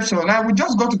of deception, and we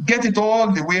just got to get it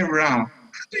all the way around.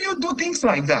 How do you do things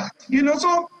like that? You know,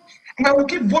 so now we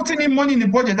keep voting in money in the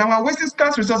budget and we're wasting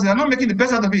scarce resources and not making the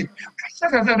best out of it.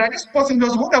 This person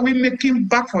does, what are we making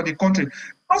back for the country?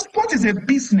 Because sport is a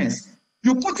business.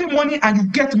 You put in money and you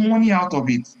get money out of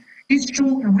it. It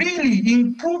should really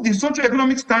improve the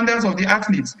socio-economic standards of the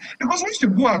athletes. Because once you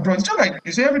go abroad, it's just like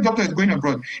you say every doctor is going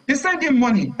abroad. They send in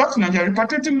money back to Nigeria,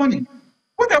 repatriating money.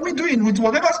 What are we doing with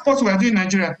whatever sports we are doing in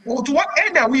Nigeria? Or to what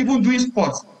end are we even doing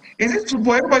sports? Is it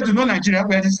for everybody to know Nigeria?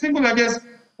 We are the single largest,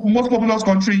 most populous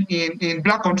country in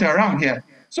black country around here.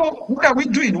 So what are we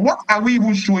doing? What are we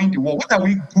even showing the world? What are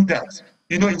we good at,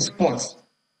 in sports?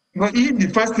 But if the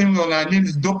first thing on our name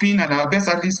is doping and our best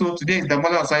athlete, so today is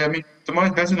Damola Osayomi, tomorrow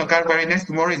is Benson Okaribari, next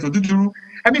tomorrow is Oduduru.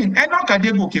 I mean, Enoch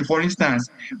Adegboke, for instance,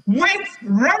 went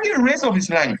running a race of his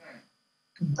life,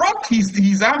 broke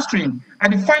his hamstring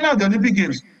at the final of the Olympic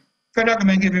Games. Federal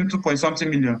government gave him 2-point-something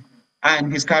million.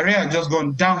 And his career has just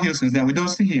gone downhill since then. We don't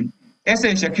see him.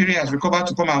 S.A. Shakiri has recovered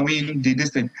to come and win the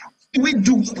distance. We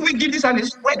give this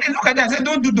analyst. When they look at that and say,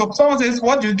 don't do dope. Someone says,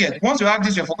 what do you get? Once you have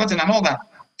this, you're forgotten and all that.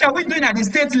 What are we doing at the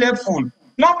state level?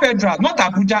 Not federal, not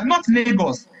Abuja, not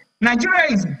Lagos.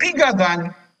 Nigeria is bigger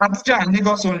than Abuja and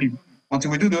Lagos only. Until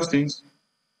we do those things,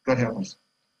 God help us.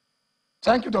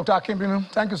 Thank you, Dr. Akimbinu.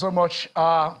 Thank you so much.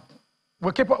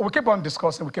 We keep on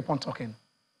discussing. We keep on talking.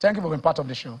 Thank you for being part of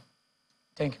the show.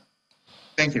 Thank you.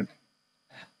 Thank you.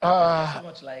 So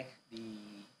much like the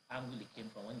angle it came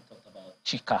from when he talked about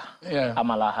Chika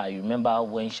Amalaha. You remember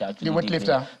when she actually the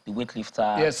weightlifter? The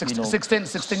weightlifter. Yeah,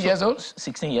 16 years old.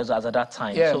 16 years old at that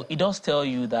time. Yeah. So it does tell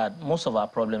you that most of our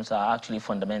problems are actually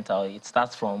fundamental. It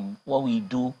starts from what we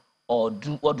do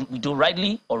what we do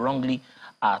rightly or wrongly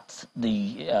at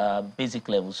the basic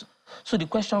levels. So the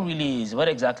question really is, what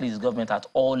exactly is government at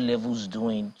all levels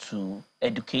doing to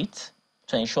educate,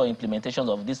 to ensure implementations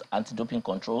of these anti-doping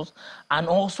controls, and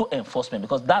also enforcement?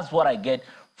 Because that's what I get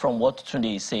from what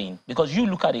Tunde is saying. Because you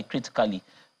look at it critically,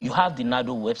 you have the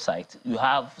NADO website, you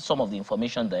have some of the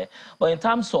information there, but in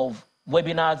terms of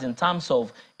webinars, in terms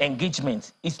of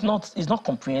engagement, it's not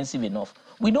comprehensive enough.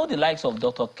 We know the likes of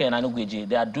Dr. Ken Anugweje,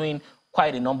 they are doing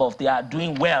quite a number of, they are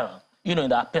doing well, in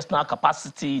their personal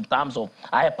capacity, in terms of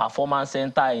high performance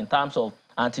center, in terms of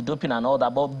anti-doping and all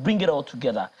that, but bring it all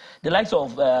together. The likes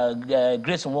of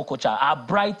Grace Nwokocha, our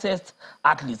brightest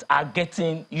athletes are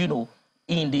getting,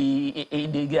 they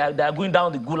are going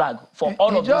down the gulag for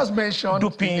all of just this mentioned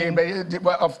doping.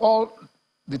 Of all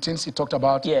the things he talked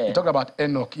about, he talked about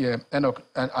Enoch and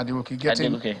Adewoke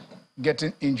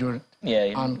getting injured,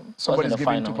 and somebody's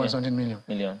giving 2-point-something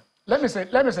million. Let me say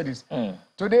this.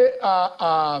 Today,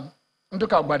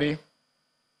 Nduka Ogbade,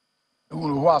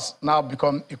 who has now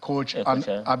become a coach and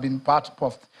have been part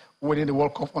of winning the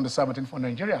World Cup under-17 for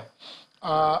Nigeria.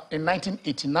 In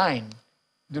 1989,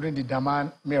 during the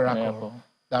Daman miracle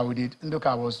that we did,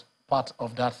 Nduka was part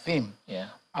of that team. Yeah.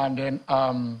 And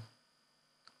then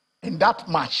in that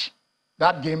match,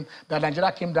 that game, that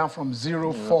Nigeria came down from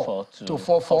 0-4 to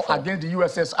 4-4 against the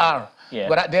USSR. Yeah.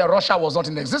 But then Russia was not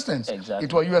in existence. Exactly.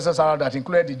 It was USSR that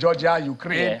included the Georgia,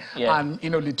 Ukraine, and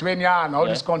Lithuania, and all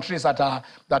these countries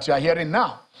that you are hearing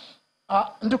now.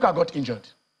 Nduka got injured,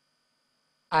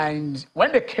 and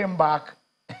when they came back,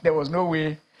 there was no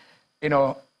way,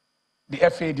 the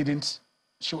FA didn't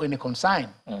show any concern.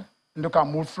 Nduka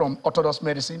moved from orthodox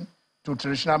medicine to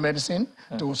traditional medicine,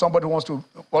 to somebody who wants to,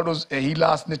 all those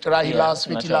healers, natural healers,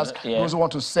 fit healers, those who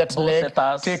want to set leg,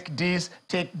 take this,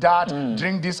 take that,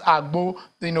 drink this agbo,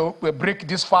 we break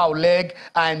this foul leg,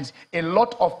 and a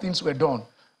lot of things were done.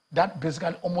 That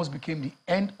basically almost became the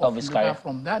end of his career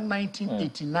from that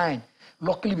 1989.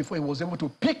 Luckily, before he was able to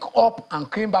pick up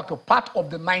and came back to part of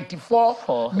the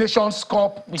 94 Nations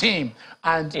Cup team.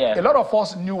 And a lot of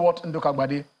us knew what Nduka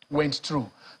Ogbade went through.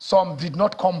 Some did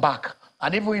not come back.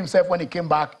 And even himself, when he came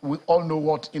back, we all know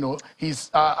what,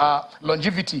 his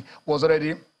longevity was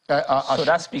already so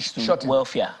that speaks to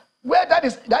welfare. Where that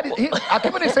is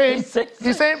Akim is saying,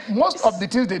 he's saying most of the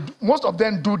things most of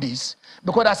them do this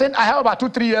because they're saying I have about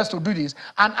 2-3 years to do this,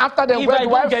 and after then where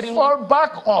do I fall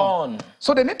back on?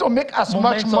 So they need to make as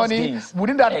much money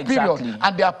within that period,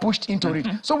 and they are pushed into it.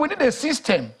 So we need a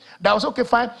system that was okay,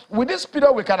 fine. With this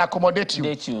period we can accommodate you,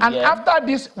 and after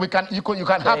this you can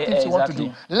have things you want to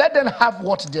do. Let them have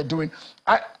what they're doing.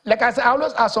 Like I said, I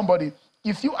always ask somebody,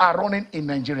 if you are running in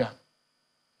Nigeria,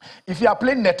 if you are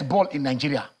playing netball in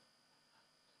Nigeria,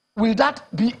 will that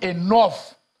be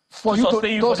enough for you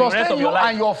to sustain you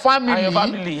and your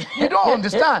family? You don't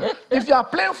understand. If you are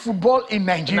playing football in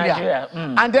Nigeria,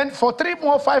 and then for 3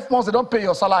 more, 5 months they don't pay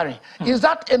your salary, is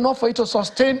that enough for you to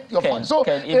sustain your family? So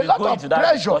a lot of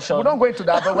pressure. We don't go into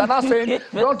that, but we're not saying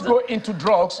don't go into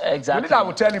drugs. Exactly. I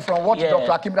will tell you from what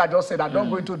Dr. Akimra just said, that don't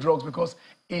go into drugs because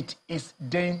it is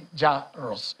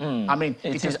dangerous. I mean,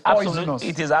 it is poisonous.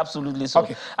 It is absolutely so.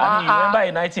 Okay. I mean, you remember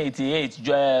in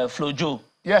 1988, Flojo.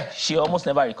 Yeah, she almost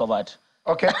never recovered.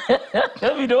 Okay.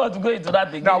 We don't want to go into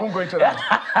that thing. No, I won't go into that.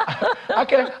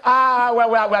 Okay. We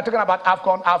are talking about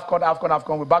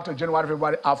AFCON. We're back to January,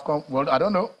 February, AFCON. Well, I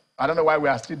don't know why we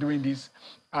are still doing this.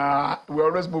 We're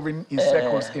always moving in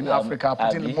circles in Africa,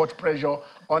 putting much pressure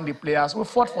on the players. We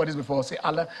fought for this before. Say,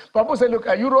 Alan. People say, look,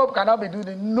 Europe cannot be doing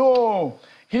it. No.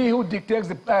 He who dictates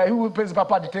who plays the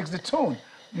papa dictates the tune.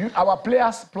 Our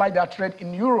players ply their trade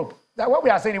in Europe. That's what we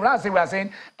are saying. We are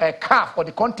saying CAF or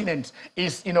the continent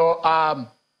is,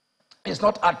 is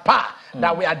not at par,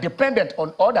 that we are dependent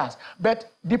on others.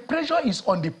 But the pressure is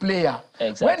on the player.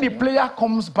 Exactly. When the player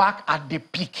comes back at the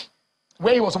peak,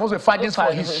 where he was supposed to be fighting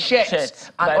for his shirt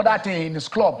and other things in his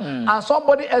club, and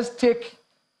somebody else take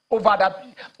over that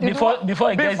before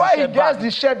he gets the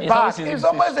shirt back. It's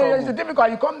always difficult.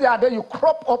 You come there and then you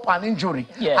crop up an injury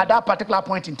at that particular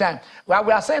point in time. Well,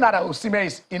 we are saying that Osimhen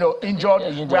is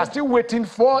injured. We are still waiting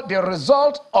for the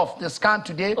result of the scan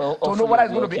today to know whether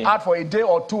it's going to be out for a day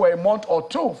or two, or a month or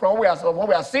two, from what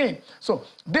we are seeing. So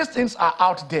these things are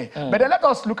out there. But then let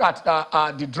us look at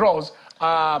the draws.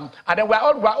 And then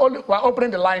we're opening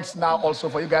the lines now also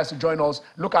for you guys to join us.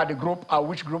 Look at the group,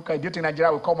 which group do you think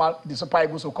Nigeria will come out? The Super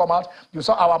Eagles will come out. You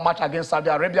saw our match against Saudi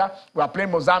Arabia. We are playing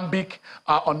Mozambique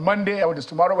on Monday, or this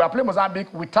tomorrow. We are playing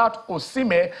Mozambique without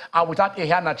Osimhen and without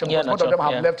Iheanacho. Both of them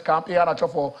have left camp. Iheanacho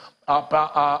for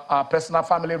personal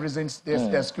family reasons,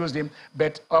 they excused him.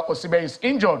 But Osimhen is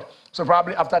injured. So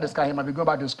probably after this guy, he might be going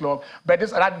back to his club. But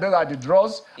those are the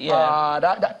draws.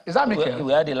 Yeah. Is that Mikel?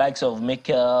 We had the likes of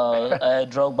Mikel,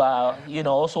 Drogba,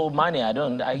 also Mane.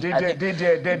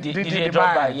 Didier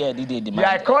Drogba. Yeah, Didier the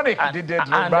iconic Didier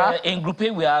Drogba. And in Group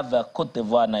A, we have Cote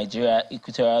d'Ivoire, Nigeria,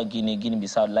 Equatorial Guinea,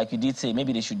 Guinea-Bissau. Like you did say,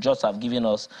 maybe they should just have given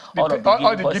us all the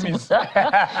Guineas.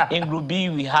 In Group B,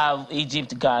 we have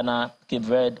Egypt, Ghana, Cape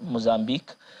Verde,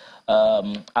 Mozambique.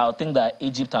 I think that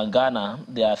Egypt and Ghana,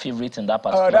 they are favorites in that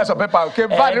particular. That's a paper. Cape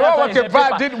Verde.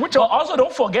 But also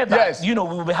don't forget that we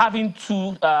will be having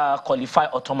to qualify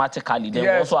automatically. Then we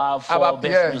also have 4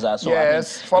 best losers.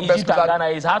 So Egypt and Ghana,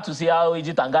 it's hard to see how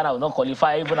Egypt and Ghana will not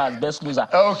qualify even as best loser.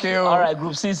 Okay. All right,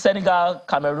 Group C: Senegal,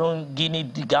 Cameroon, Guinea,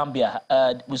 the Gambia.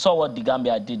 We saw what the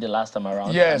Gambia did the last time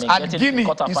around. Yes, and Guinea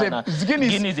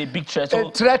is a big threat. So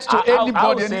a threat to anybody.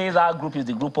 I would say that group is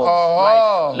the group of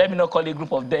life. Let me not call it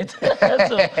group of death.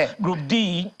 So, Group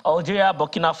D: Algeria,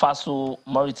 Burkina Faso,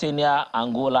 Mauritania,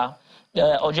 Angola.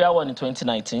 Algeria won in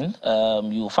 2019.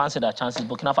 You fancy their chances.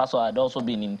 Burkina Faso had also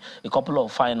been in a couple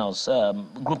of finals.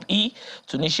 Group E: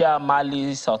 Tunisia,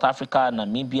 Mali, South Africa,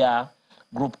 Namibia.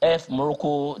 Group F: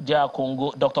 Morocco, Dr.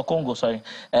 Congo, Zambia,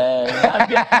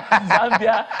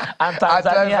 and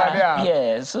Tanzania.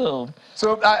 Yeah, so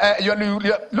you're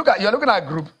looking at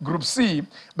Group C,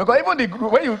 because even the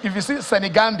group, if you see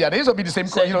Senegambia, they used to be the same.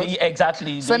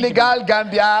 Exactly. Senegal,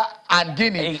 Gambia, and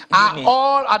Guinea are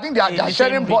all. I think they are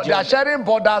sharing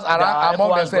borders around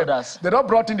among themselves. They not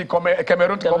brought in the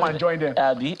Cameroon to come and join them.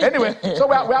 Anyway, so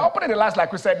we are opening the lines,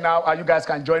 like we said. Now you guys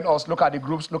can join us. Look at the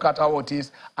groups. Look at how it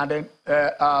is, and then.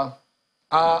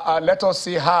 Let us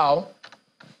see how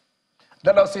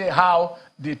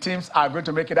the teams are going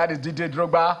to make it. That is Didier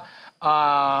Drogba.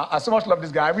 I so much love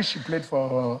this guy. I wish he played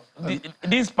for...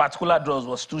 This particular draws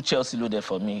was too Chelsea loaded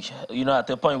for me. At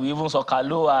the point, we even saw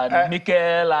Carlo and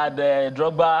Mikel and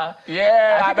Drogba.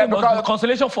 Yeah. I think it was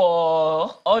consolation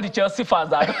for all the Chelsea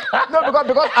fans. No,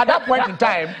 because at that point in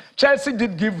time, Chelsea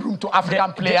did give room to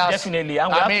African players. Definitely,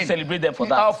 and we have to celebrate them for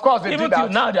that. Of course, they even did that.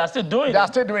 Even now, they are still doing it. They are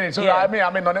still doing it. So, yeah.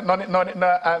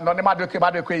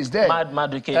 Madueke is there.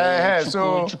 Madueke,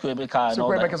 Chukwuemeka, and all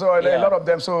that. So, a lot of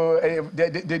them, so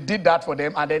they did that for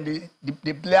them, and then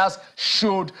the players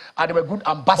showed, and they were good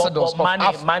ambassadors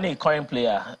of Mane, current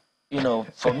player. you know,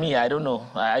 for me, I don't know.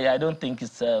 I don't think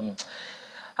it's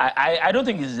I don't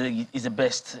think it's the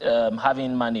best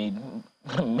having money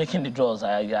making the draws.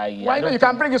 Well, you know, you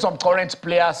can bring in some current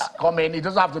players coming. It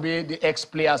doesn't have to be the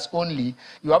ex-players only.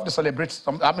 You have to celebrate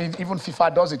some. I mean, even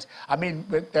FIFA does it. I mean,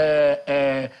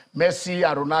 Messi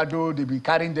and Ronaldo, they be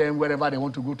carrying them wherever they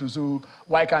want to go to. So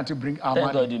why can't you bring our Thank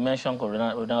money? God you mentioned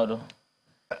Ronaldo.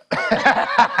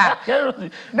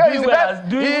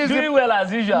 Doing well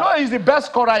as usual. No, he's the best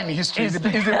scorer in history. He's the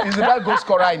best goal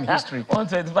scorer in history.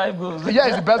 125 goals. Yeah,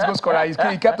 he's the best goal scorer. He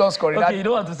kept on scoring. Okay, you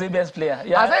don't want to say best player.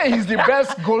 Yeah. I say he's the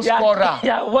best goal scorer.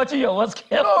 Yeah, watching your words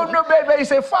carefully. No, but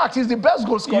it's a fact. He's the best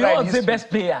goal scorer You don't in want to say history. best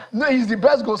player. No, he's the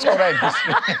best goal scorer in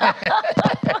history.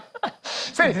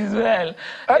 See, it is well.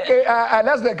 Okay,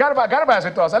 let's go. Garba is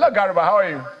with us. Hello, Garba. How are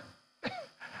you?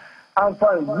 I'm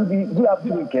fine. Good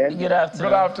afternoon, Ken. Good afternoon.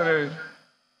 Good afternoon.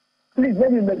 Please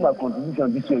let me make my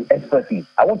contribution this way expertly.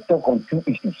 I want to talk on two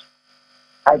issues.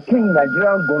 I think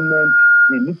Nigerian government,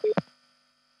 they need to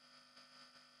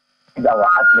our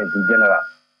athletes in general.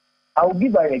 I will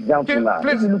give an example now.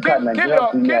 Please,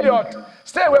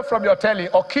 stay away from your telly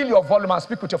or kill your volume and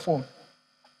speak with your phone.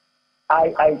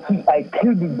 I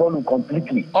killed the volume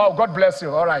completely. Oh, God bless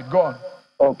you. All right, go on.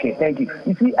 Okay, thank you.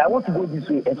 You see, I want to go this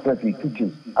way expressly, two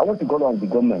things. I want to go on the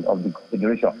government of the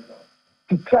federation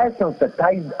to try to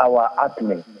sensitize our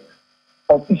athletes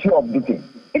of issue of doping.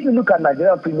 If you look at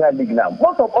Nigerian Premier League now,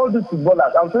 most of all these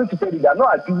footballers, I'm sorry to say they are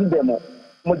not accusing them.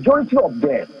 Majority of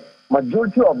them,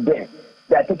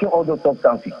 they are taking all those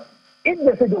substances. If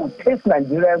they say they will test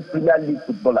Nigerian Premier League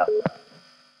footballers,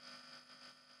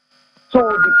 so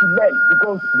they should learn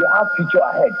because they have future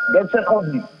ahead. Then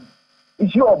secondly,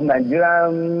 issue of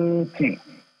Nigerian team.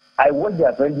 I watched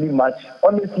their friendly match.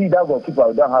 Honestly, that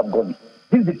goalkeeper don't have goalie.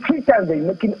 This is the 3 times they're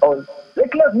making a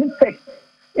reckless mistake.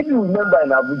 If you remember in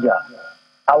Abuja,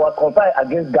 our confide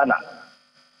against Ghana.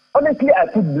 Honestly, I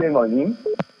put blame on him.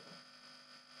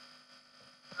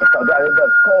 Saudi Arabia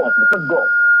scores the first goal.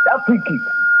 That free kick.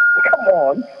 Come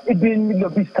on. It being a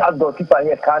big star goalkeeper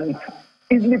here can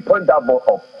easily point that ball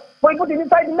up. But he put it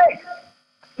inside the net.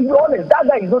 To be honest, that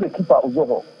guy is not a keeper,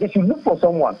 Uzoho. They should look for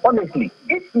someone. Honestly,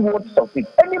 if he wants to succeed,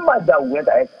 any match that went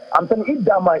ahead, I'm telling you, if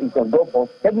that man is on goal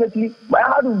post, definitely my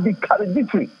heart will be carried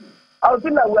victory. I would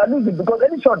think that we are losing because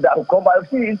any shot that will come, I will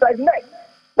see inside the net.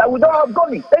 That we don't have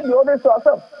goalie. Let's be honest to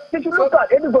ourselves. They should look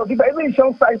at any goalkeeper, every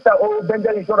strong side star,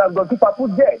 Benjamin insurance goalkeeper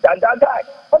put there, and that guy.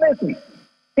 Honestly,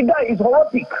 the guy is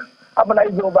horrific.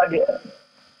 Harmonize over there.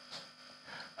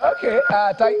 Okay,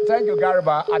 thank you,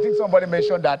 Garba. I think somebody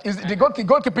mentioned that. Is the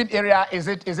goalkeeping area? Is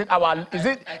it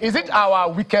our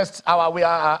weakest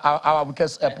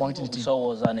point in the team? So it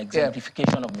was an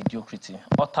exemplification of mediocrity,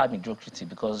 utter mediocrity.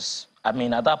 Because I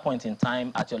mean, at that point in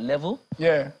time, at your level,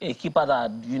 a keeper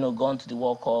that gone to the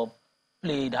World Cup,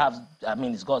 played,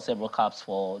 he's got several caps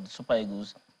for the Super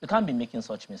Eagles. You can't be making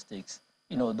such mistakes.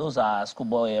 Those are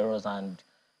schoolboy errors, and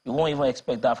you won't even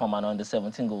expect that from an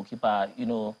under-17 goalkeeper.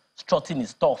 Strutting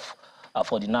is tough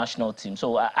for the national team.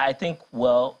 So I think,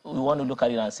 well, we want to look at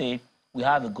it and say we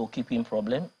have a goalkeeping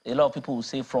problem. A lot of people will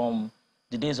say from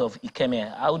the days of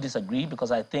Ikeme. I would disagree because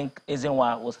I think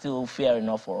Ezenwa was still fair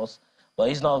enough for us. But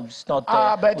he's not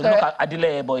there. We look at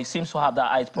Adile, but he seems to have that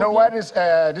eyes problem. No, where is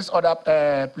this other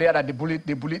player that the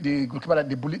goalkeeper that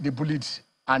they bullied,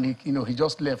 and he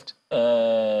just left?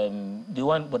 The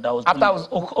one, but that was after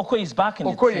Okoye is back in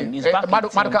the team. He's back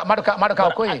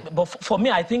Maduka Okoye. But for me,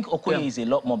 I think Okoye is a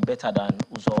lot more better than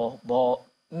Uzoho. But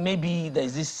maybe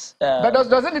there's this. But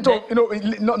doesn't need to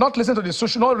not listen to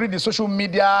the not read the social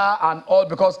media and all,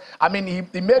 because I mean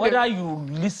he made whether you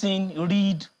listen,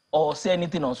 read, or say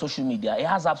anything on social media, it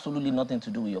has absolutely nothing to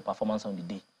do with your performance on the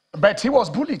day. But he was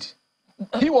bullied.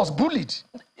 He was bullied.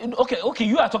 Okay,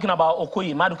 you are talking about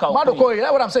Okoye, Maduka Okoye. Maduka,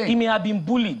 that's what I'm saying. He may have been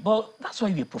bullied, but that's why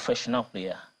you're a professional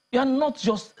player. You are not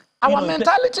just... Our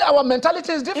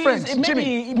mentality is different,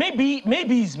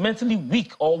 maybe he's mentally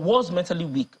weak or was mentally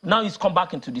weak. Now he's come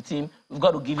back into the team. We've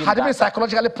got to give him Had he been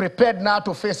psychologically prepared now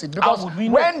to face it? Because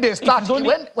when they start,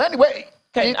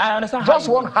 Ken, I understand just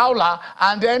one howler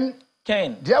and then...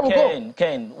 Ken,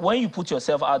 when you put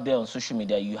yourself out there on social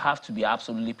media, you have to be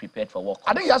absolutely prepared for what comes.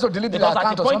 I think you have to delete the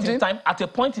account or something. At a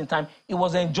point in time, he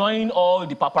was enjoying all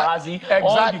the paparazzi,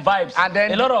 all the vibes. And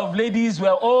then a lot of ladies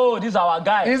were, this is our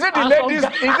guy. Is it the ladies?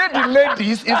 Is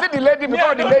it the lady?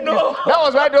 Because the ladies. That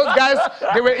was why those guys,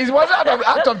 it wasn't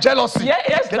out of jealousy.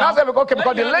 Yes, they now said, okay,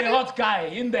 because the lady. hot guy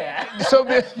in there. So,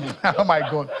 oh my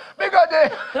God. Because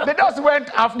they just went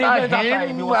after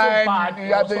him. He was so bad.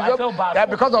 I felt bad. Yeah,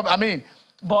 because of,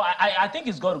 But I think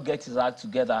he's got to get his act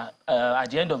together. At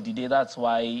the end of the day, that's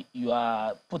why you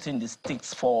are putting the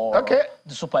stakes for the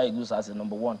Super Eagles as the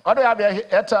number one. How do you have your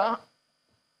Eta?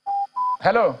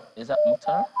 Hello. Is that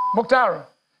Mukhtar? Mukhtar,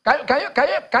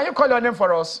 can you call your name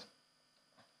for us?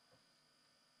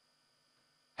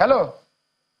 Hello.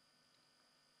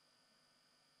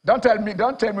 Don't tell me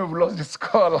we've lost this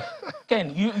call.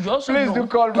 Ken, you also Please do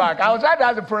call back. I was trying to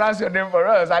ask to pronounce your name for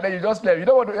us, and then you just left. You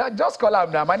don't want to, just call up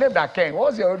now. My name is Ken.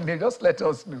 What's your name? Just let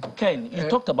us know. Ken, you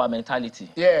talked about mentality.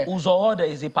 Yeah. Uzoho, there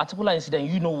is a particular incident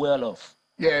you know well of.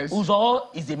 Yes. Uzoho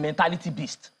is a mentality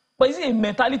beast. But is he a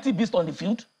mentality beast on the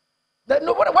field?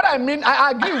 No, what I mean,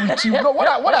 I agree with you. No,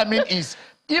 what I mean is,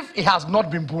 if he has not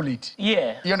been bullied,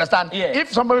 yeah, you understand? Yeah.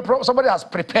 If somebody has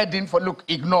prepared him for, look,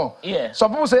 ignore. Yeah.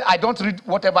 Some people say, I don't read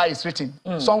whatever is written.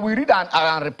 Some will read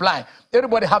and reply.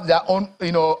 Everybody have their own,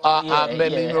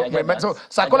 so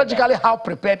psychologically, how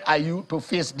prepared are you to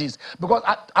face this? Because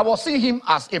I was seeing him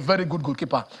as a very good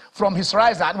goalkeeper. From his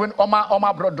rise, and when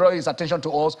Omar brought his attention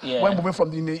to us, when moving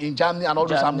from in Germany and all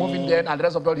those, and moving there, and the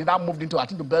rest of the, he now moved into, I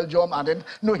think, to Belgium, and then,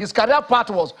 his career path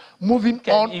was moving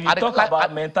on. If you talk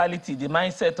about mentality, the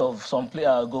mindset of some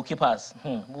goalkeepers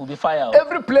will be fired.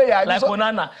 Every player, like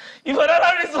Onana. If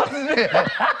Onana resorts,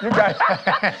 you guys,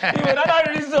 if Onana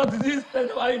resorts this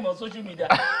about him on social media,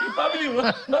 he probably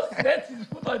will not set his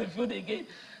foot on the field again.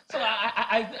 So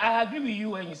I agree with you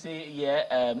when you say,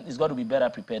 it's got to be better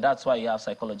prepared. That's why you have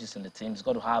psychologists in the team. It's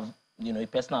got to have, a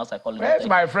personal psychologist. Where's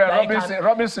my friend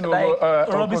Robinson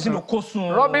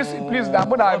Okosun. Robinson, please,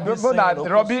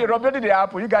 Robbie the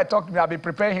apple. You guys talk to me. I'll be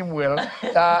preparing him well.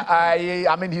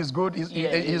 I mean, he's good.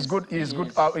 He's good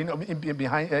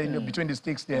behind, between the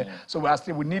sticks there. So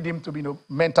we need him to be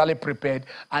mentally prepared.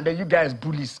 And then you guys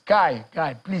bullies, guy,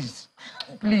 please.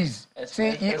 See,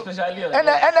 especially and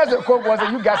as the quote was,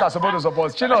 you guys are supposed to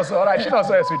support Chinoso. All right,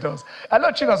 Chinoso is with us.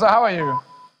 Hello, Chinoso. How are you?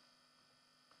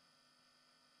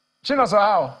 Chinoso,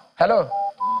 how? Hello.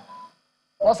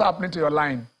 What's happening to your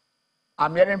line?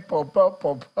 I'm hearing pop.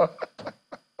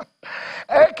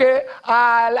 Okay.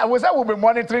 We said we'll be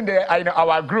monitoring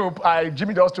our group.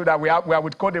 Jimmy just told that we are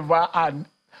with Cote d'Ivoire and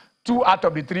 2 out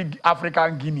of the 3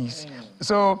 African Guineas.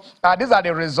 So these are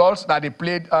the results that they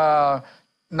played.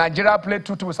 Nigeria played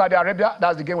 2-2 with Saudi Arabia.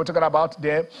 That's the game we're talking about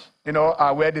there.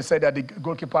 Where they said that the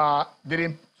goalkeeper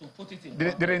didn't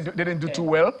do too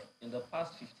well. In the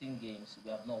past 15 games,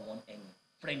 we have not won any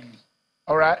friendly.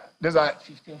 All right. Those are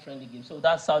 15 friendly games. So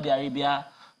that's Saudi Arabia,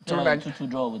 2-2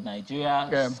 draw with Nigeria.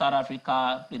 Yeah. South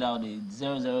Africa played out a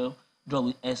 0-0 draw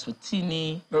with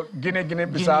Eswatini. No,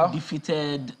 Guinea-Bissau. Guinea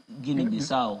defeated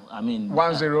Guinea-Bissau. I mean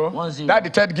 1-0. 1-0. That's the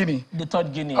third Guinea. The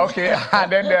third Guinea. Okay,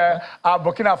 and then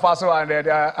Burkina Faso and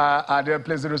then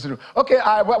play 0-0. Okay,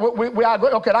 we are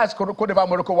going. Okay, that's Cote d'Ivoire,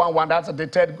 Morocco 1-1. That's the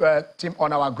third team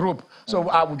on our group. So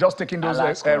we're just taking those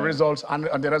results and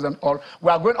the rest and all.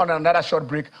 We are going on another short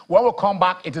break. When we come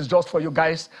back, it is just for you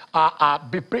guys.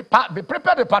 Be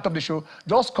prepared. The part of the show.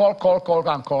 Just call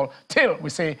till we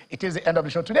say it is the end of the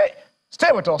show today. Stay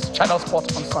with us, Channel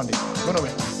Sport on Sunday. Go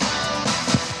nowhere.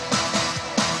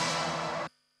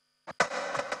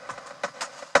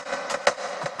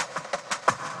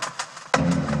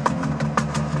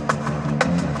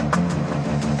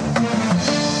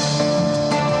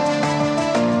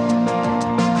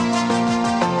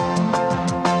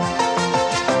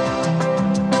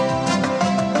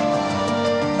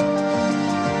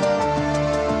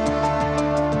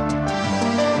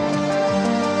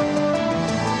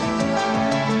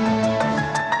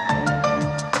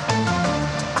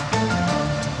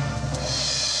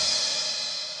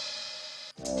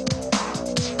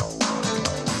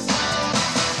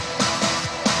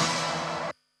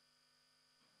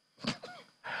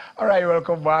 All right,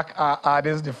 welcome back.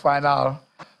 This is the final,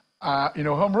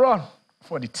 home run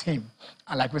for the team.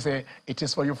 And like we say, it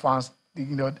is for you fans.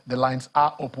 The lines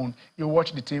are open. You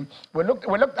watch the team. We looked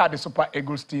at the Super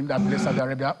Eagles team that plays Saudi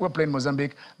Arabia. We're playing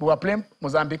Mozambique, but we're playing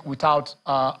Mozambique without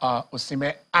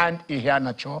Osimhen and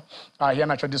Iheanacho.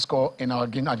 Iheanacho did score in our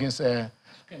game against that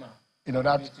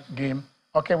game.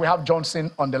 Okay, we have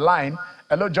Johnson on the line.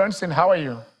 Hello, Johnson. How are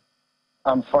you?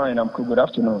 I'm fine. I'm cool. Good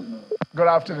afternoon. Good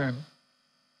afternoon.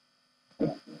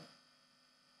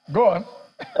 Go on.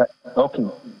 Okay.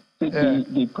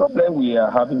 The problem we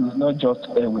are having is not just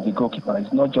with the goalkeeper.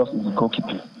 It's not just with the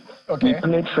goalkeeper. Okay. We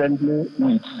played friendly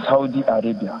with Saudi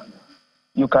Arabia.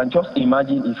 You can just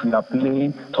imagine if we are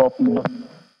playing top level.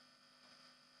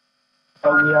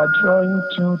 And we are drawing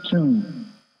 2-2.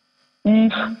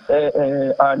 If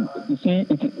and you see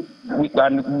we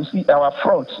see our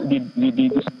front. Can we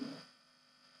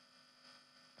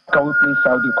play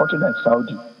Saudi? Country like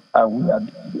Saudi. and we had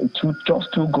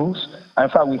just 2 goals. In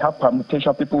fact, we have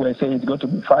permutation. People were saying it's going to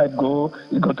be 5 goals,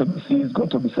 it's going to be 6, it's going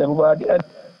to be 7. But at the end,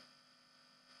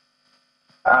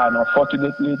 and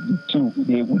unfortunately, the 2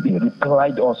 they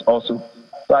replied us also.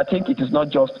 So I think it is not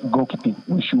just goalkeeping.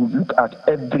 We should look at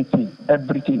everything.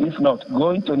 If not,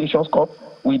 going to Nations Cup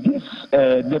with this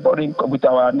neighboring, with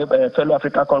our fellow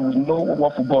African countries, we know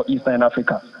what football is in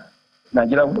Africa.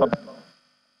 Nigeria will not.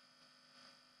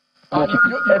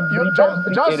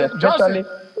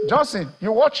 Johnson,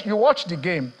 you watch the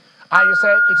game, and you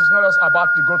say it is not just about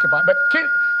the goalkeeper, but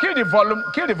kill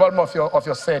the volume of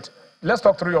your set. Let's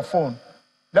talk through your phone.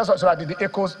 So that the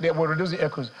echoes, they will reduce the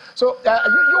echoes. So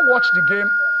you watch the game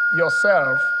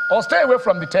yourself, or stay away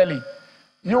from the telly.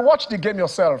 You watch the game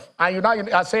yourself, and you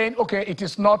are saying, okay, it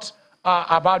is not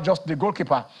about just the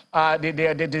goalkeeper.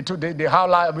 The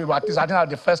howler, at least I think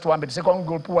the first one, but the second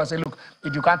goalkeeper will say, look,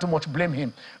 you can't too much blame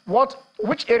him.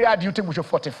 Which area do you think we should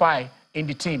fortify in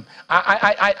the team?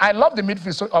 I love the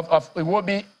midfield of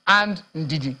Iwobi and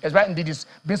Ndidi. Especially Ndidi's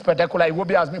been spectacular.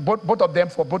 Iwobi has been both of them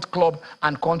for both club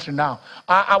and country now.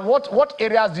 What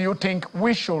areas do you think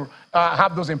we should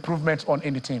have those improvements on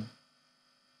in the team?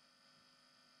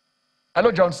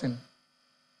 Hello, Johnson.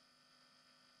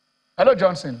 Hello,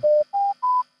 Johnson.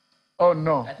 Oh,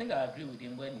 no. I think I agree with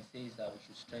him when he says that we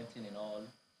should strengthen in all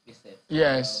facets.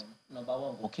 Yes. Number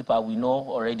one, goalkeeper. We know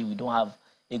already we don't have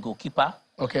a goalkeeper.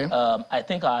 Okay. I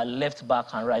think our left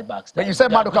back and right backs. But you said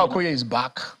Maduka Okoye is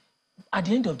back. At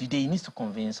the end of the day, he needs to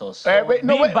convince us.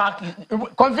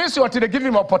 Convince you until they give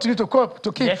him an opportunity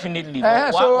to keep. Definitely.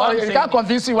 So you can't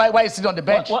convince him why he's sitting on the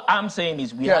bench. What I'm saying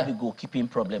is we have a goalkeeping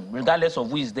problem, regardless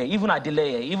of who is there. Even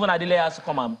Adeleye has to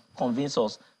come and convince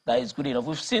us that it's good enough.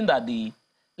 We've seen that the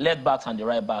left backs and the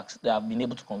right backs, they have been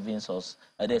able to convince us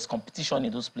that there's competition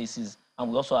in those places,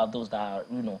 and we also have those that are,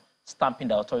 stamping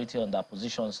the authority on their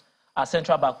positions. At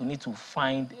central back, we need to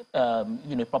find,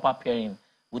 proper pairing.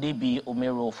 Would it be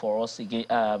Omero for us again,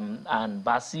 and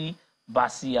Basi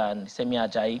and Semi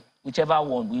Ajayi, whichever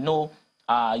one. We know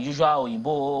usual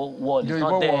Oyinbo wall is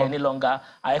not there any longer.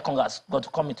 Aekong has got to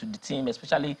come into the team,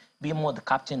 especially being more the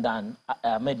captain than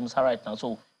Ahmed Musa right now.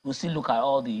 So we'll still look at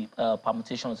all the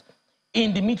permutations.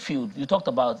 In the midfield, you talked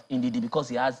about Ndidi because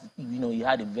he had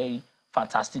a very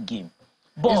fantastic game.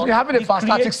 But he's been having a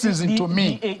fantastic season to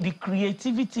me. The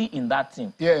creativity in that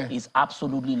team is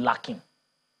absolutely lacking.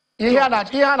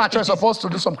 Iheanacho is supposed to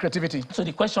do some creativity. So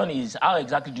the question is, how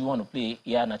exactly do you want to play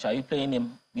Iheanacho? Are you playing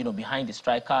him, behind the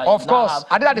striker? Of course.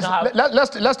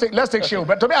 Let's take Shehu.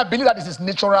 But to me, I believe that this is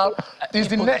natural. It's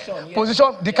the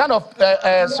position, the kind of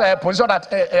position that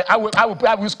I will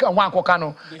use Nwankwo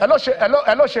Kanu. Hello,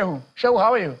 Shehu. Shehu,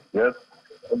 how are you? Yes,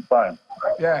 I'm fine.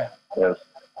 Yeah. Yes.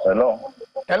 Hello.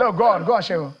 Hello, go on,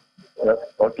 Shehu. Yes.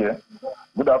 Okay.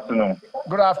 Good afternoon.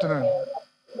 Good afternoon.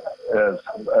 Yes.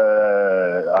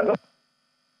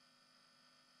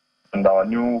 And our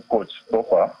new coach, so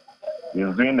far,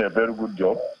 is doing a very good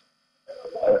job.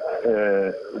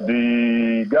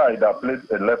 The guy that plays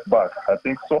a left back, I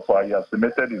think so far he has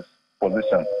cemented his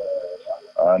position.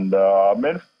 And our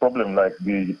main problem, like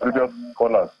the previous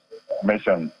callers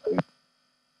mentioned,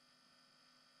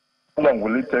 how long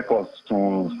will it take us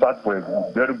to start for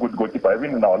a very good goalkeeper,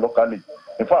 even in our local league?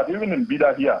 In fact, even in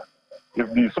Bida here,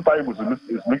 if the Super Eagles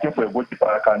is looking for a goalkeeper,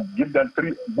 I can give them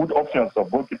 3 good options of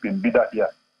goalkeeping Bida here.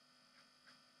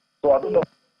 So I don't know.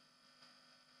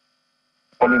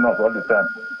 Calling us all the time.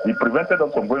 He prevented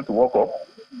us from going to World Cup.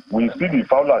 We see the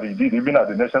foul that he did even at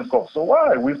the Nations Cup. So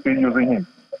why are we still using him?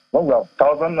 When we have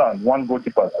 1,001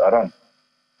 goalkeepers around.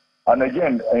 And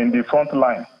again, in the front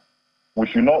line, we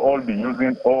should not all be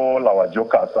using all our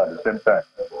jokers at the same time.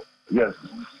 Yes,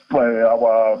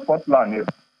 our front line is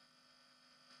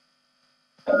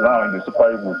now in the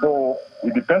Super Eagles. So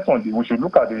it depends on we should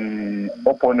look at the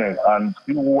opponent and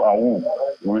see who and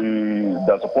who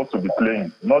they're supposed to be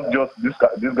playing. Not just this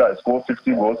guy scored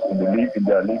 50 goals in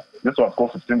their league. This one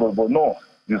scored 15 goals. But no,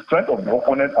 the strength of the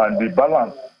opponent and the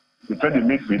balance between the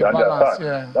midfield and the attack.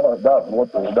 Yeah.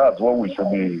 That's what we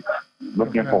should be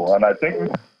looking for. And I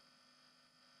think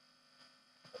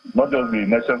not just the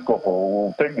Nations Cup,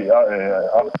 we'll take the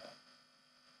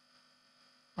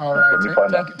all right.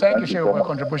 Thank you, Shehu, for your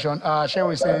contribution.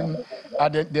 Shehu is saying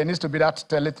there needs to be that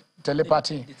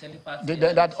telepathy,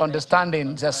 that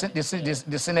understanding, the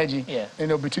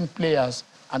synergy, between players,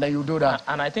 and then you do that.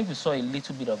 And I think we saw a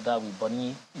little bit of that with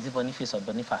Bonnie. Is it Boniface or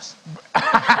Boniface?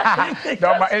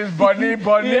 No, it's Boniface.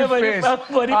 Where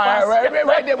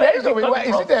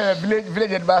is it the village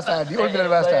headmaster, the old village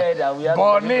headmaster?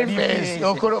 Boniface.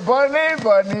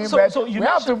 Bonnie. So we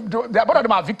have to do. Both of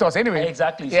them are victors anyway.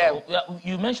 Exactly. Yeah. So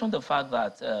you mentioned the fact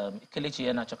that Kelechi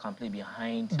Iheanacho can play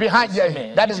behind.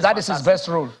 Yeah, that is his best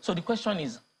role. So the question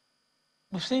is,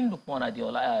 we've seen Lukman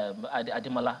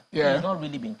Ademola. Yeah. He's not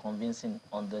really been convincing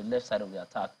on the left side of the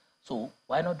attack. So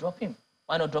why not drop him?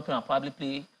 Why not drop him and probably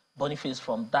play Boniface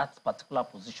from that particular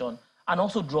position and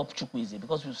also drop Chukwueze?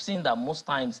 Because we've seen that most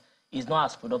times he's not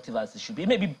as productive as he should be. He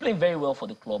may be playing very well for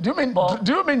the club. Do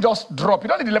you mean just drop? You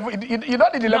don't need 11. You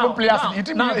don't need 11 players. You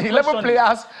need 11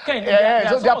 players.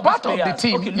 So they are part of the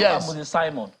team. Okay, look at Moses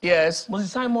Simon. Yes. Moses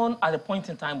Simon at a point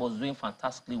in time was doing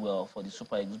fantastically well for the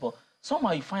Super Eagles, but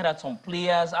somehow you find that some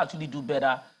players actually do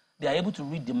better. They are able to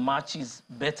read the matches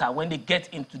better when they get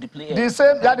into the play. The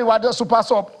same that was the super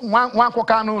sub. One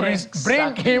Kokanu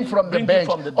bring him from the bench.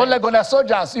 Only gonna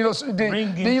soldiers,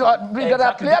 bring the player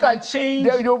that change.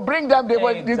 You bring them.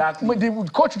 The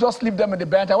coach just leave them in the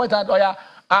bench. I went and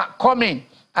come in.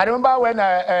 I remember when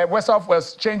Westhoff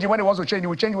was changing, when he wants to change, he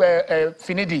would change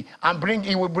Finidi and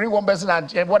he would bring one person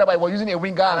and whatever, he was using a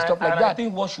winger and stuff like that. I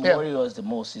think what should worry us the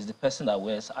most is the person that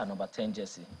wears a number 10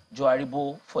 jersey. Joe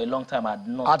Aribo, for a long time, had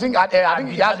not. I think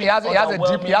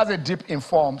he has a dip in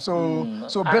form. So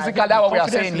basically, that's what we are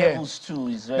saying here.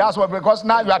 That's what, because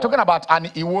now you are talking about an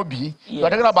Iwobi, you are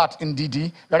talking about Ndidi,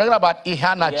 you are talking about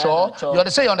Iheanacho.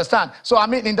 You understand? So I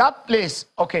mean, in that place,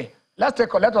 okay. Let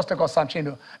us take Sam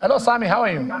Chindo. Hello, Sammy, how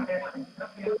are you?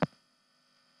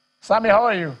 Sammy, how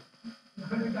are you?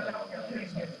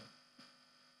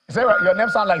 Your name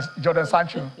sounds like Jordan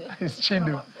Sancho. It's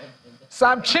Chindo.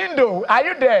 Sam Chindo, are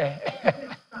you there?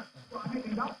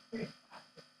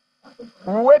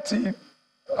 Waiting.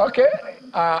 Okay.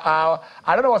 I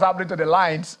don't know what's happening to the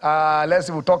lines. Let's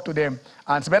see, we'll talk to them.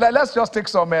 And let's just take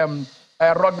some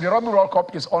rugby. The Rugby World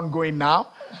Cup is ongoing now.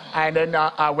 And then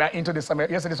we're into the summer.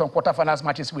 Yesterday, some quarterfinals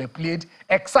matches were played.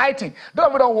 Exciting.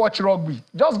 Don't watch rugby.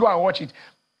 Just go and watch it.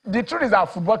 The truth is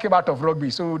that football came out of rugby.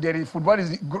 So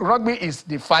rugby is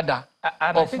the father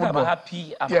of football. I'm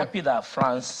happy that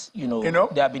France, they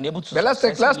have been able to. But let's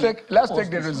take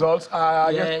the results.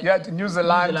 New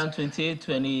Zealand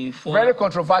 28-24. Very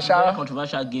controversial. Very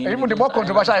controversial game. Even the more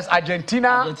controversial is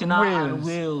Argentina and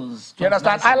Wales. You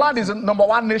understand? Ireland is the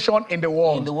 #1 nation in the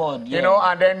world.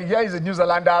 And then here is a New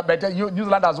Zealander, but New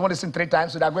Zealand has won this in 3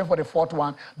 times, so they're going for the 4th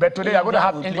one. But today they're going to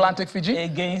have England take Fiji.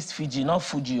 Against Fiji, not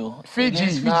Fuji. Fiji.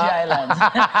 Fiji Islands.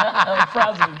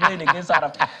 France will be playing against South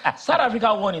Africa. South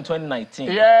Africa won in 2019.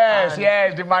 Yes,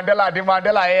 the Mandela,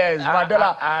 yes.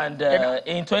 Mandela. And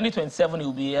in 2027, it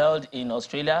will be held in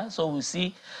Australia. So we'll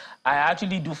see. I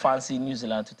actually do fancy New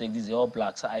Zealand to take these All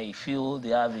Blacks. I feel they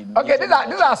have a... Okay, these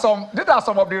are some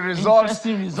of the results.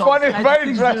 Interesting results. Funny, very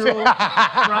interesting.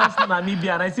 France,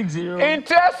 Namibia, 960.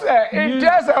 Interesting. We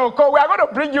are going to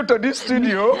bring you to this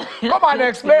studio. Come and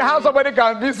explain how somebody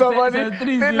can be somebody.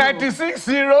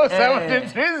 96-0,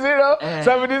 73-0,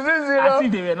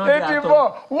 76-0,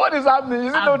 84. What is happening?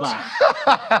 Is it not?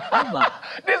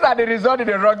 These are the results in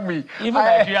the rugby. Even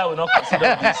Nigeria will not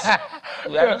consider this.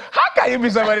 How can you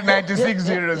be somebody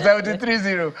 96-0,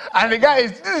 73-0? And the guy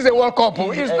this is a World Cup.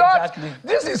 It's not.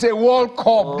 This is a World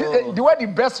Cup. The way the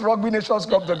best rugby nations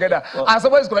come together. And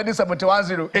somebody is collecting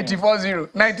 71-0, 84-0,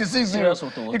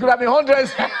 96-0. It could have been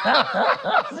hundreds. I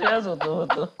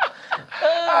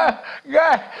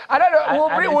don't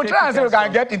know. We'll try and see if we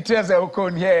can get Intese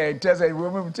Okon here.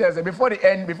 Before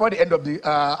the end of the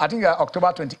I think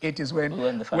October 28th is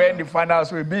when the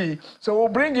finals will be. So we'll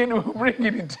bring in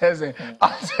Intese.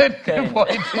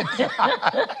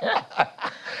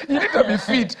 You need to be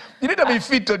fit. You need to be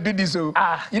fit to do this. You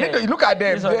need to look at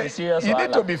them. You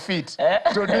need to be fit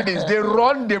to do this. They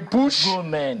run, they push. Good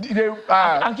men.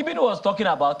 And Kibino was talking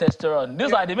about testosterone.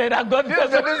 These are the men that got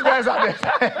testosterone. These guys are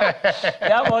they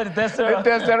have all the testosterone. The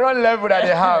testosterone level that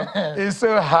they have is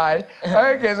so high.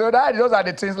 Okay, so those are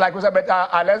the things. Like we said, but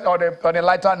on a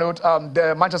lighter note,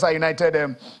 the Manchester United,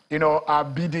 are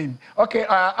bidding. Okay,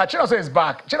 Chinoso is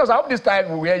back. Chinoso, I hope this time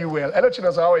we'll hear you well. Hello,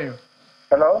 Chinoso, how are you?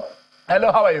 Hello.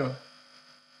 Hello, how are you?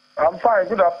 I'm fine.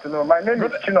 Good afternoon. My name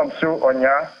is Chinomsu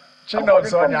Onya.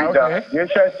 Chinomsu Onya, okay. The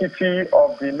ancient city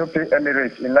of the Nupe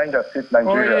Emirates in Niger State,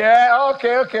 Nigeria. Oh,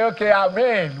 yeah. Okay.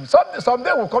 Amen.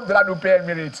 Someday we'll come to that Nupe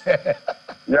Emirates.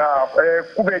 Yeah.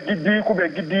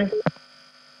 Kubegidi.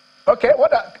 Okay,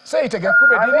 say it again.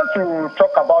 I want to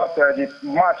talk about the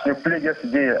match they played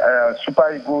yesterday,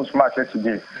 Super Eagles match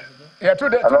yesterday. Yeah, 2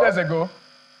 days ago.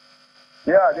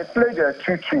 Yeah, they played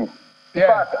 2-2. In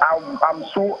fact, I'm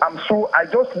so. I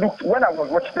just looked when I was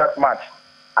watching that match.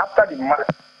 After the match,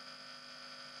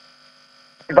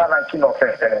 the ranking of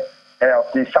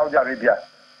the Saudi Arabia.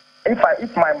 If I'm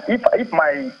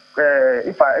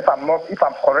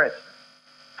correct,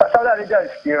 Saudi Arabia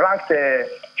is ranked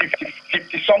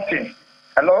 50 something.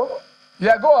 Hello?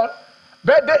 Yeah, go on.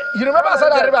 But you remember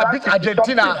Saudi Arabia beat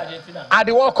Argentina at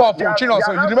the World Cup, Chino,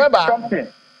 so you remember? Something.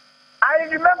 I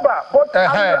remember, but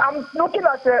I'm looking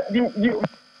at the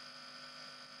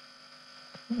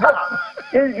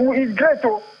it's great,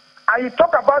 oh. And you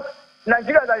talk about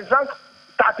Nigeria that is ranked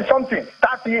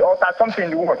 30 or 30 something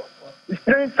in the world. It's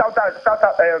playing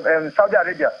Saudi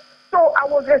Arabia. So I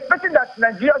was expecting that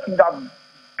Nigeria should have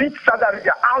beat Saudi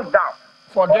Arabia out down.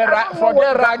 Forget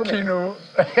ranking, you know.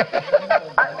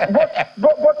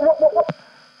 But what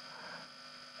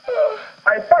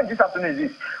I find this afternoon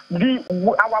is this: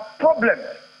 our problem.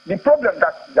 The problem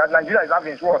that Nigeria is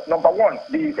having is what? Number one,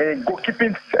 the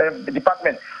goalkeeping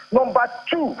department. Number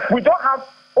two, we don't have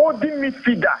OD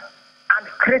midfielder and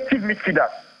creative midfielders.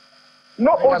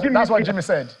 No OD midfielder. That's what Jimmy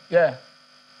said. Yeah.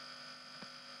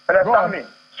 Understand me?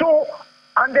 So,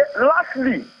 and then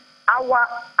lastly,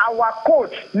 our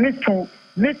coach need to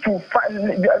find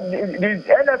the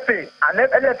NFA and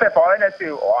NFF or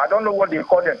NFA, or I don't know what they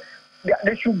call them.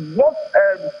 They should not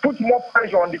put more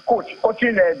pressure on the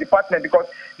coaching department, because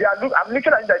I'm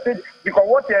looking at it. I said, because